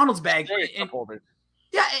McDonald's bag.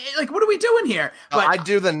 Yeah, like what are we doing here? But I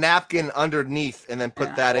do the napkin underneath and then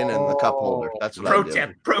put that in the cup holder. That's what I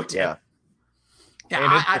do. Pro tip.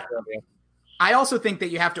 Yeah, I also think that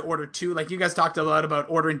you have to order 2. Like you guys talked a lot about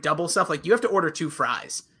ordering double stuff. Like you have to order 2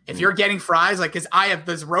 fries. If you're getting fries, like because I have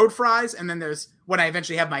those road fries and then there's when I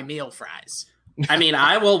eventually have my meal fries. I mean,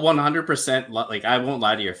 I will 100% like I won't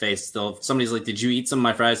lie to your face. Still, if somebody's like, "Did you eat some of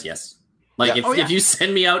my fries?" Yes. Like if you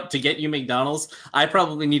send me out to get you McDonald's, I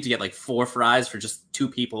probably need to get like 4 fries for just 2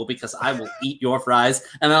 people because I will eat your fries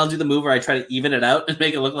and then I'll do the move where I try to even it out and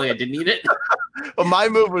make it look like I didn't eat it. Well, my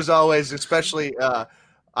move was always, especially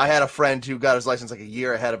I had a friend who got his license like a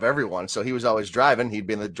year ahead of everyone, so he was always driving. He'd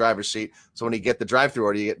be in the driver's seat. So when you get the drive-through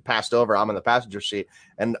order, you get passed over. I'm in the passenger seat,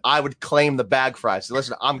 and I would claim the bag fries. So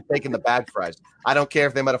listen, I'm taking the bag fries. I don't care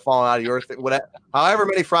if they might have fallen out of yours. However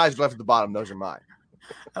many fries left at the bottom, those are mine.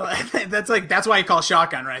 That's why you call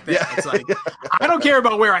shotgun right there. Yeah. It's like I don't care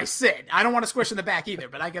about where I sit. I don't want to squish in the back either,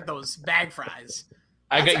 but I get those bag fries.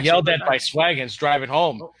 I got yelled at by Swaggins driving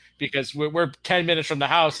home because we're 10 minutes from the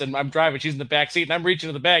house and I'm driving. She's in the back seat and I'm reaching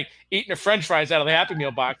to the bag, eating her French fries out of the Happy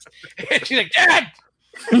Meal box. And she's like, "Dad!"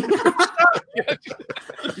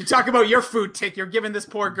 You talk about your food tick. You're giving this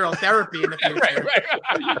poor girl therapy in the future.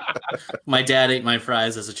 Right. My dad ate my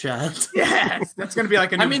fries as a child. Yes, that's going to be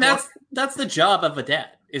like a new book. That's the job of a dad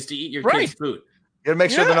is to eat your kids' food. You got to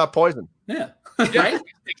make sure they're not poisoned. Yeah. Right?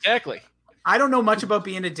 Exactly. I don't know much about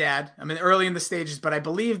being a dad. I'm early in the stages, but I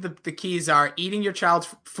believe the keys are eating your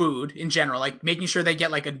child's food in general, like making sure they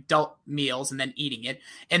get like adult meals and then eating it,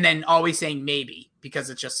 and then always saying maybe because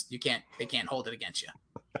it's just they can't hold it against you.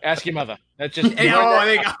 Ask your mother. That's just there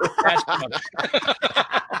you go. Ask your mother.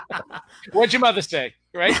 What'd your mother say?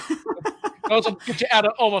 Right? Those will get you out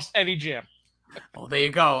of almost any jam. Well, there you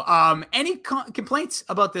go. Any complaints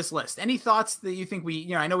about this list? Any thoughts that you think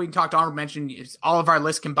I know we talked, honorable mention, all of our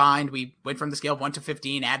lists combined. We went from the scale of 1 to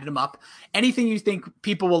 15, added them up. Anything you think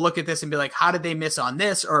people will look at this and be like, how did they miss on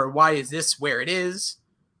this? Or why is this where it is?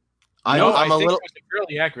 I think it was a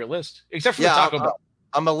fairly accurate list, except for the Taco Bell.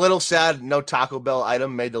 I'm a little sad no Taco Bell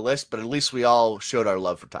item made the list, but at least we all showed our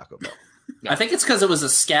love for Taco Bell. I think it's because it was a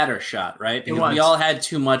scatter shot, right? Because we all had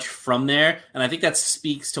too much from there. And I think that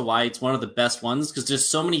speaks to why it's one of the best ones, because there's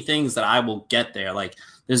so many things that I will get there. Like,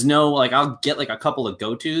 there's no, like, I'll get like a couple of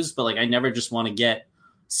go-tos, but like, I never just want to get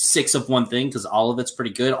 6 of one thing because all of it's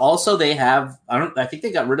pretty good. Also, they have, I think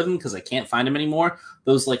they got rid of them because I can't find them anymore.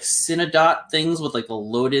 Those like Cinedot things with like a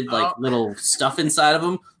loaded, like little stuff inside of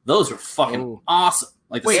them. Those are fucking awesome.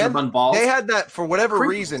 Like the cinnamon balls. They had that for whatever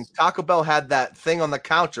reason. Taco Bell had that thing on the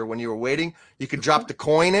counter when you were waiting. You could drop the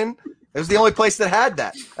coin in. It was the only place that had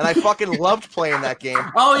that. And I fucking loved playing that game.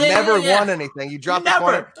 Oh, yeah. Never won anything. You drop the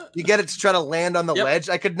coin, you get it to try to land on the ledge.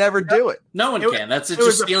 I could never do it. No one can. That's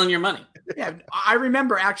just stealing your money. Yeah, I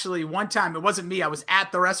remember actually one time, it wasn't me. I was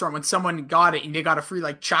at the restaurant when someone got it and they got a free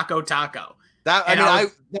like Choco Taco.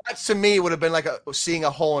 That to me would have been like seeing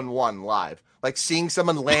a hole-in-one live. Like seeing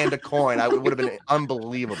someone land a coin, it would have been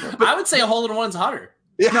unbelievable. But I would say a hole-in-one's hotter.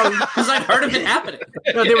 Yeah. No, because I've heard of it happening.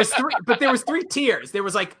 No, there was 3 tiers. There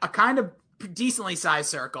was like a kind of decently sized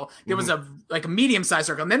circle. There was a medium sized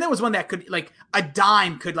circle, and then there was one that could like a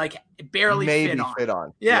dime could like barely fit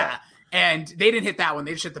on. Yeah. And they didn't hit that one.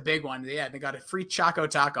 They just hit the big one. Yeah, they got a free Choco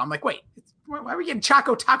Taco. I'm like, wait, why are we getting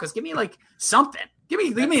Choco Tacos? Give me like something. Give me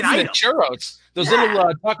an item. The churros. Those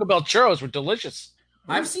little Taco Bell churros were delicious.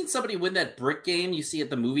 I've seen somebody win that brick game you see at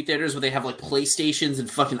the movie theaters where they have like PlayStations and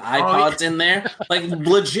fucking iPods in there, like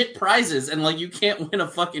legit prizes, and like you can't win a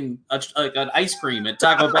fucking an ice cream at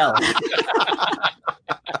Taco Bell.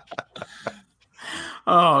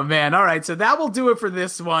 Oh man! All right, so that will do it for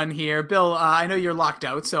this one here, Bill. I know you're locked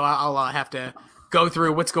out, so I'll have to go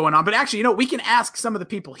through what's going on. But actually, we can ask some of the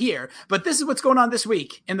people here. But this is what's going on this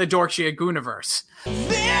week in the Dorkshire Gooniverse.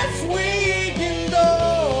 This week in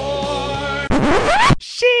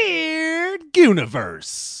Shared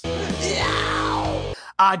Gooniverse.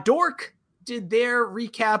 Dork did their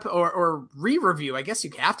recap or re-review, I guess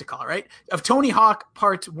you have to call it, right, of Tony Hawk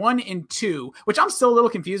Part 1 and 2, which I'm still a little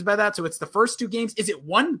confused by that. So it's the first 2 games. Is it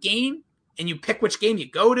one game and you pick which game you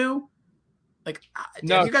go to? Like,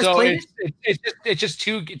 no, have you guys played it? It's just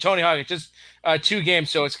 2 Tony Hawk. It's just 2 games.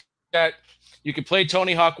 So it's got, you can play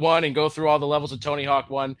Tony Hawk 1 and go through all the levels of Tony Hawk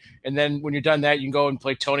 1. And then when you're done that, you can go and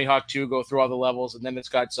play Tony Hawk 2, go through all the levels. And then it's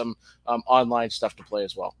got some online stuff to play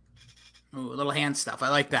as well. Ooh, little hand stuff. I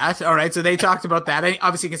like that. All right, so they talked about that.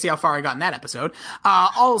 Obviously, you can see how far I got in that episode.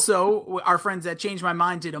 Also, our friends at Changed My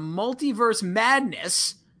Mind did a Multiverse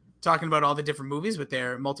Madness, talking about all the different movies with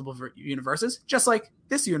their multiple universes, just like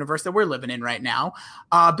this universe that we're living in right now.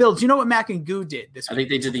 Bill, do you know what Mac and Goo did this week? I think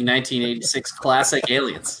they did the 1986 classic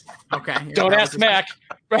Aliens. Okay. Don't ask Mac.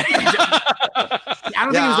 I don't think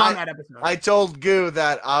he was on that episode. I told Goo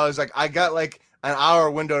that I was like, I got like an hour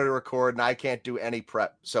window to record and I can't do any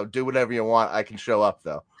prep. So do whatever you want. I can show up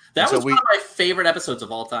though. That was one of my favorite episodes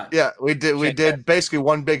of all time. Yeah, we did basically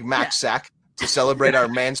one big Mac sack to celebrate our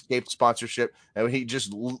Manscaped sponsorship. And he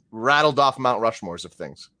just rattled off Mount Rushmores of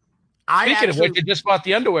things. Speaking of which, you just bought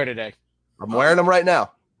the underwear today. I'm wearing them right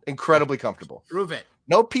now. Incredibly comfortable. Prove it.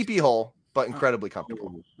 No pee-pee hole, but incredibly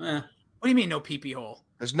comfortable. What do you mean no pee-pee hole?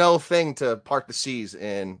 There's no thing to park the C's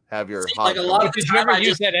and have your like a lot of Did you ever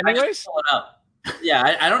use that anyways? Pull it up.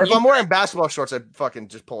 Yeah, I don't. If I'm wearing basketball shorts, I'd fucking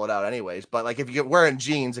just pull it out anyways. But like if you're wearing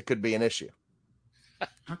jeans, it could be an issue.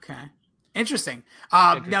 Okay, interesting.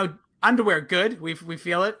 Now underwear, good. We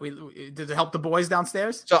feel it. Did it help the boys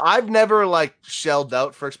downstairs? So I've never like shelled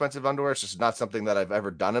out for expensive underwear. It's just not something that I've ever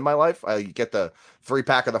done in my life. I get the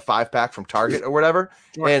 3-pack or the 5-pack from Target or whatever,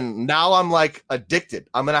 and now I'm like addicted.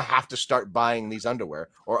 I'm gonna have to start buying these underwear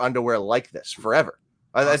or underwear like this forever.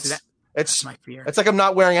 That's my fear. It's like I'm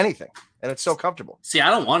not wearing anything, and it's so comfortable. See, I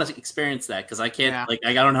don't want to experience that because I can't. Like,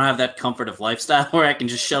 I don't have that comfort of lifestyle where I can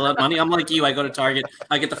just shell out money. I'm like you. I go to Target,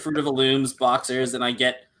 I get the Fruit of the Looms boxers, and I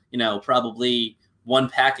get probably 1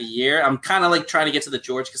 pack a year. I'm kind of like trying to get to the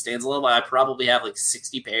George Costanza level. I probably have like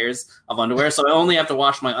 60 pairs of underwear, so I only have to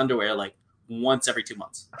wash my underwear like once every 2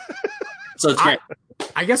 months. So it's great.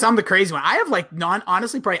 I guess I'm the crazy one. I have like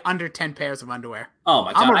honestly probably under 10 pairs of underwear. Oh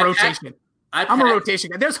my god! I'm a rotation. I'm a rotation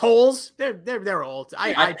guy. There's holes. They're old.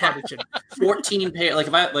 I probably should. 14 pairs. Like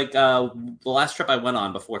if I the last trip I went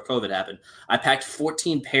on before COVID happened, I packed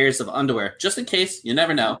 14 pairs of underwear just in case. You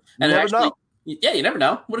never know. And you never know. Yeah, you never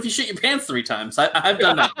know. What if you shit your pants 3 times? I've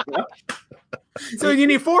done that. So you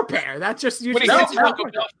need 4 pair. That's just you. When he just hits get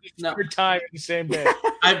Taco Bell No. third time in the same day.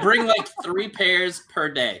 I bring like 3 pairs per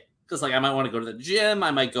day because like I might want to go to the gym.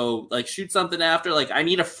 I might go like shoot something after. Like I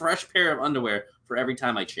need a fresh pair of underwear for every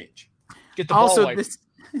time I change. Get the ball Also wipe.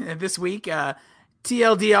 this week,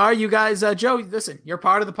 TLDR, you guys, Joe, listen, you're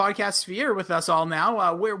part of the podcast sphere with us all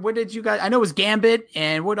now. Where did you guys? I know it was Gambit,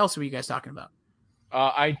 and what else were you guys talking about?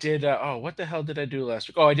 I did. What the hell did I do last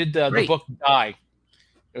week? Oh, I did the book Die.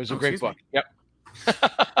 It was a great book. Yep.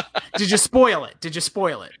 Did you spoil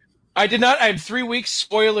it? I did not. I'm 3 weeks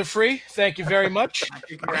spoiler free. Thank you very much.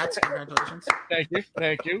 Congratulations.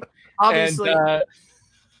 Thank you. Obviously. And,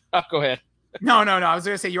 go ahead. No. I was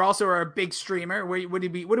going to say you're also a big streamer. What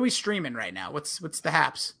are we streaming right now? What's the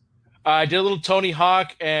haps? I did a little Tony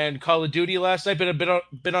Hawk and Call of Duty last night.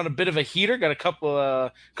 Been on a bit of a heater. Got a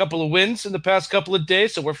couple of wins in the past couple of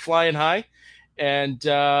days, so we're flying high. And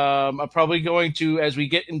I'm probably going to, as we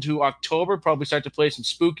get into October, probably start to play some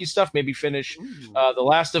spooky stuff. Maybe finish The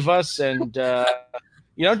Last of Us, and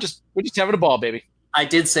we're just having a ball, baby. I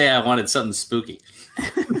did say I wanted something spooky.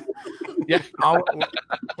 Yeah,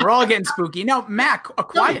 we're all getting spooky now. Mac, a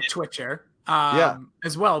quiet Twitcher,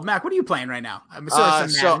 as well. Mac, what are you playing right now?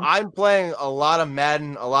 So I'm playing a lot of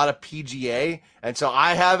Madden, a lot of PGA, and so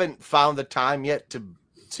I haven't found the time yet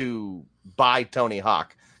to buy Tony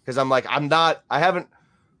Hawk because I'm having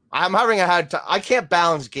a hard time. I can't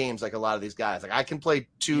balance games like a lot of these guys. Like I can play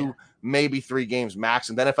 2, maybe 3 games max,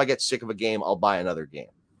 and then if I get sick of a game, I'll buy another game.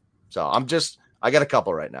 So I got a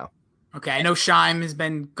couple right now. Okay, I know Shime has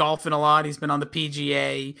been golfing a lot. He's been on the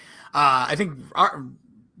PGA. I think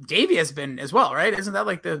Davey has been as well, right? Isn't that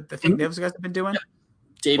like the thing those guys have been doing?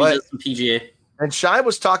 Davey does some PGA. And Shime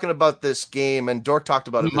was talking about this game, and Dork talked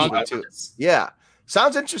about it this week too. Yeah,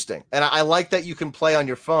 sounds interesting. And I like that you can play on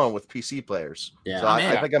your phone with PC players. Yeah, so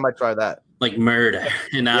I think I might try that. Like murder,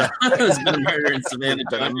 There's been murder in Savannah.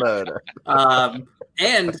 Murder.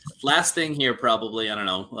 And last thing here, probably, I don't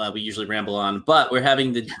know, we usually ramble on, but we're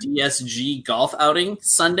having the DSG golf outing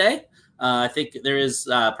Sunday. I think there is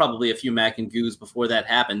probably a few Mac and Goos before that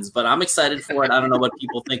happens, but I'm excited for it. I don't know what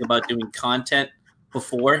people think about doing content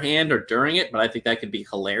beforehand or during it, but I think that could be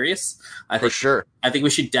hilarious. For sure. I think we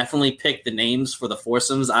should definitely pick the names for the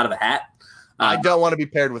foursomes out of a hat. I don't want to be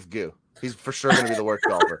paired with Goo. He's for sure going to be the worst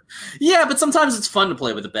golfer. Yeah, but sometimes it's fun to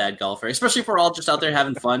play with a bad golfer, especially if we're all just out there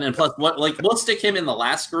having fun. And plus, we'll stick him in the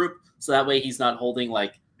last group, so that way he's not holding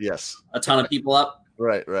a ton of people up.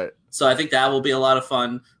 Right. So I think that will be a lot of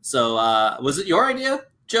fun. So was it your idea,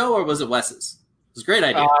 Joe, or was it Wes's? It was a great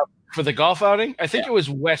idea. For the golf outing, I think it was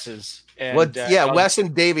Wes's. And, Wes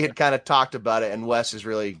and Davey had kind of talked about it, and Wes has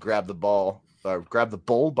really grabbed the bull by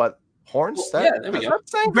horns. There we go.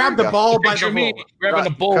 Grab the ball by the horn. Grabbing the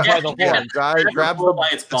bull by the horn. Grabs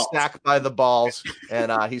the stack by the balls,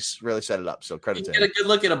 and he's really set it up. So credit to him. Get a good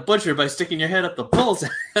look at a butcher by sticking your head up the bull's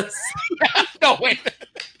ass. No, wait.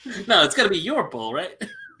 No, it's got to be your bull, right?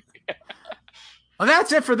 Well,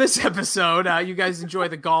 that's it for this episode. You guys enjoy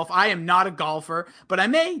the golf. I am not a golfer, but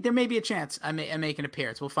there may be a chance I may make an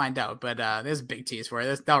appearance. We'll find out. But there's a big tease for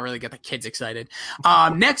it. That'll really get the kids excited.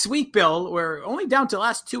 Next week, Bill, we're only down to the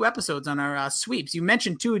last 2 episodes on our sweeps. You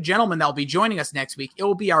mentioned 2 gentlemen that will be joining us next week. It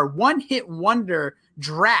will be our one-hit wonder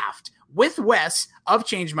draft with Wes of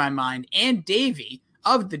Change My Mind and Davey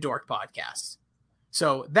of the Dork Podcast.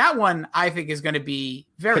 So that one I think is going to be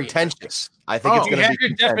very contentious. I think it's going to be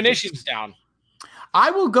your definitions down.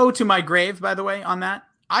 I will go to my grave, by the way, on that.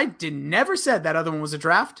 I never said that other one was a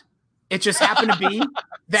draft. It just happened to be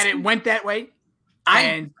that it went that way.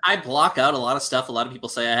 I block out a lot of stuff. A lot of people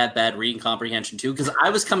say I had bad reading comprehension too, because I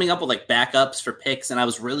was coming up with backups for picks, and I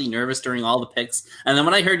was really nervous during all the picks. And then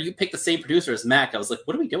when I heard you pick the same producer as Mac, I was like,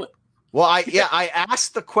 what are we doing? Well, I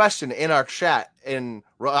asked the question in our chat, and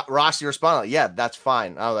Rossi responded, yeah, that's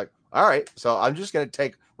fine. I was like, all right. So I'm just going to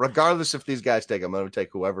take, regardless if these guys take, I'm going to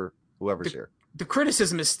take whoever's here. The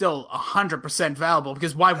criticism is still 100% valuable,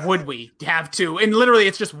 because why would we have 2? And literally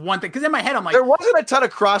it's just one thing. Because in my head, I'm like, there wasn't a ton of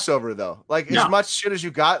crossover though. As much shit as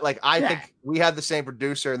you got, I think we had the same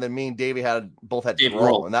producer, and then me and Davey both had Dave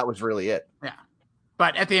roll, and that was really it. Yeah.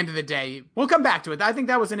 But at the end of the day, we'll come back to it. I think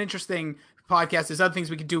that was an interesting podcast. There's other things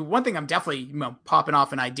we could do. One thing I'm definitely popping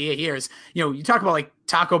off an idea here is, you talk about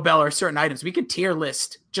Taco Bell or certain items. We could tier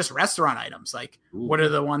list just restaurant items. What are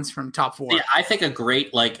the ones from top 4? Yeah, I think a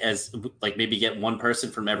great maybe get one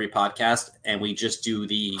person from every podcast, and we just do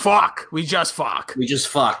the We just fuck.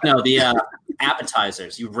 No, the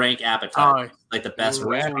appetizers. You rank appetizers the best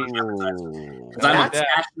appetizers. Because I'm a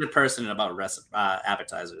passionate person about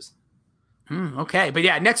appetizers. Okay, but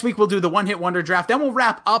yeah, next week we'll do the one-hit wonder draft. Then we'll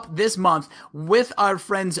wrap up this month with our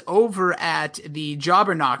friends over at the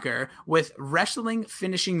Jobber Knocker with wrestling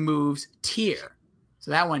finishing moves tier.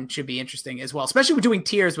 So that one should be interesting as well, especially with doing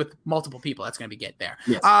tiers with multiple people. That's going to be good there.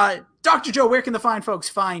 Yes. Dr. Joe, where can the fine folks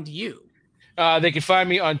find you? They can find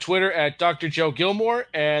me on Twitter at Dr. Joe Gilmore,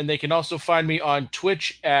 and they can also find me on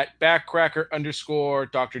Twitch at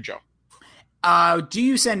backcracker_Dr. Joe. Do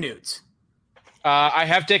you send nudes? I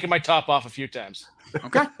have taken my top off a few times.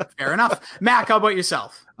 Okay, fair enough. Mac, how about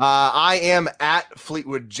yourself? I am at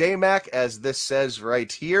Fleetwood J Mac, as this says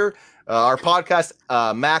right here. Our podcast,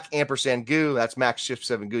 Mac & Goo. That's Mac Shift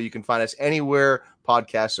 7 Goo. You can find us anywhere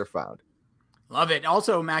podcasts are found. Love it.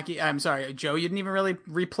 Also, Mackie, I'm sorry, Joe, you didn't even really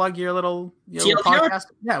replug your little podcast.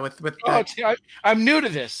 Yeah, with I'm new to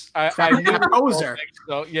this. I'm new to poser.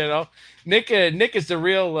 So Nick is the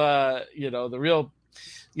real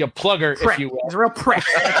plugger, prick. If you will. He's a real prick.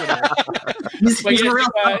 He's a real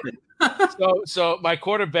So my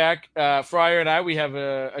quarterback, Fryer, and I, we have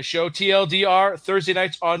a show, TLDR, Thursday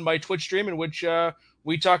nights on my Twitch stream, in which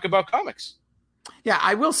we talk about comics. Yeah,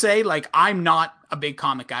 I will say, I'm not a big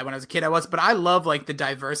comic guy. When I was a kid, I was, but I love, the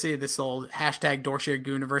diversity this whole hashtag Dorkshire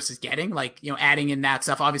Gooniverse is getting, adding in that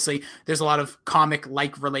stuff. Obviously, there's a lot of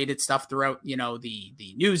comic-like related stuff throughout,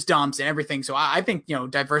 the news dumps and everything. So I think,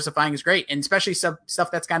 diversifying is great, and especially stuff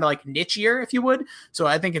that's kind of nichier, if you would. So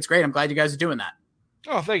I think it's great. I'm glad you guys are doing that.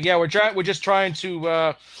 Oh, thank you. Yeah, we're just trying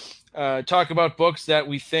to talk about books that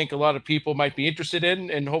we think a lot of people might be interested in,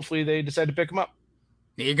 and hopefully they decide to pick them up.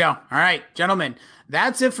 There you go. All right, gentlemen,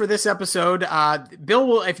 that's it for this episode. Bill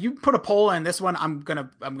will, if you put a poll in this one, I'm gonna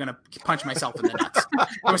punch myself in the nuts. No.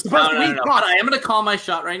 But I am gonna call my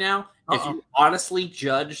shot right now. If you honestly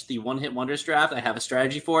judge the one-hit wonders draft, I have a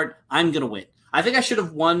strategy for it. I'm gonna win. I think I should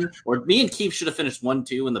have won, or me and Keith should have finished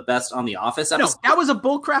 1-2 in the best on the Office episode. No, that was a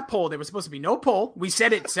bullcrap poll. There was supposed to be no poll. We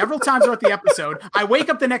said it several times throughout the episode. I wake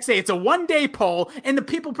up the next day. It's a one-day poll, and the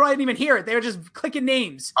people probably didn't even hear it. They were just clicking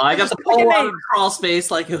names. I got the poll on crawl space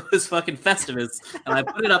like it was fucking Festivus, and I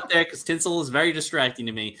put it up there because Tinsel is very distracting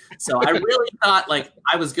to me. So I really thought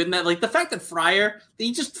I was good in that. The fact that Fryer,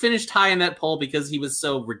 he just finished high in that poll because he was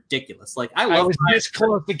so ridiculous. I was this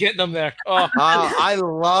close to getting him there. Oh. I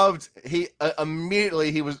loved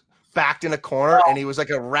immediately he was backed in a corner and he was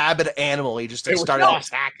like a rabid animal. He just started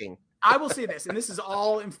attacking. I will say this, and this is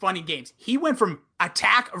all in funny games. He went from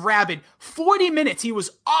attack rabid 40 minutes. He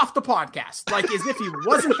was off the podcast, as if he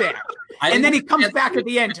wasn't there. And then he comes back at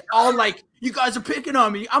the end, all you guys are picking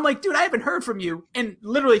on me. I'm like, dude, I haven't heard from you in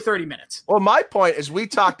literally 30 minutes. Well, my point is we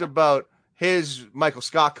talked about his Michael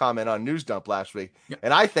Scott comment on News Dump last week. Yep.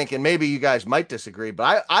 And I think, and maybe you guys might disagree,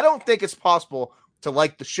 but I don't think it's possible to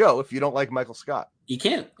like the show if you don't like Michael Scott. You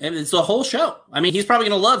can't. And it's the whole show. I mean, he's probably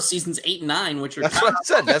going to love seasons 8 and 9, which are... That's what I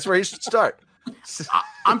said. That's where he should start.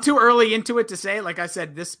 I'm too early into it to say. Like I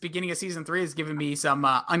said, this beginning of season 3 has given me some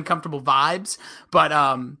uncomfortable vibes. But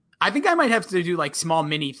I think I might have to do small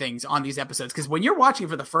mini things on these episodes. Because when you're watching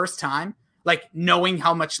for the first time, knowing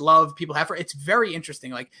how much love people have for it, it's very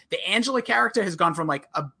interesting. The Angela character has gone from a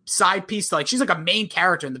side piece to she's a main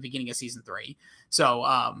character in the beginning of season 3. So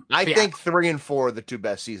I think 3 and 4 are the two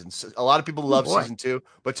best seasons. A lot of people love season 2,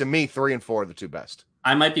 but to me, 3 and 4 are the two best.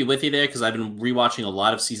 I might be with you there because I've been rewatching a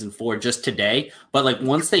lot of season 4 just today. But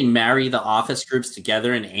once they marry the Office groups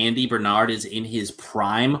together and Andy Bernard is in his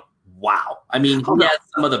prime, wow! I mean, he has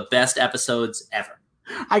some of the best episodes ever.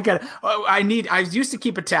 I used to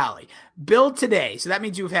keep a tally. Bill today, so that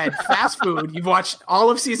means you've had fast food, you've watched all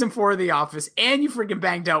of season 4 of The Office, and you freaking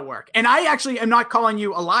banged out work. And I actually am not calling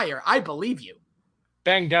you a liar. I believe you.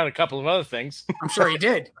 Banged down a couple of other things. I'm sure he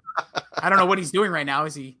did. I don't know what he's doing right now.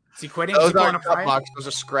 Is he quitting? Those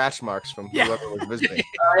are scratch marks from whoever was visiting.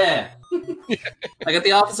 Oh, yeah. I got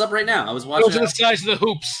The Office up right now. I was watching. Those are the size of the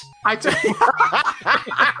hoops.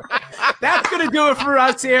 That's going to do it for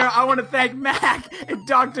us here. I want to thank Mac and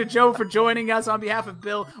Dr. Joe for joining us on behalf of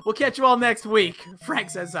Bill. We'll catch you all next week. Frank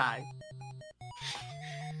says hi.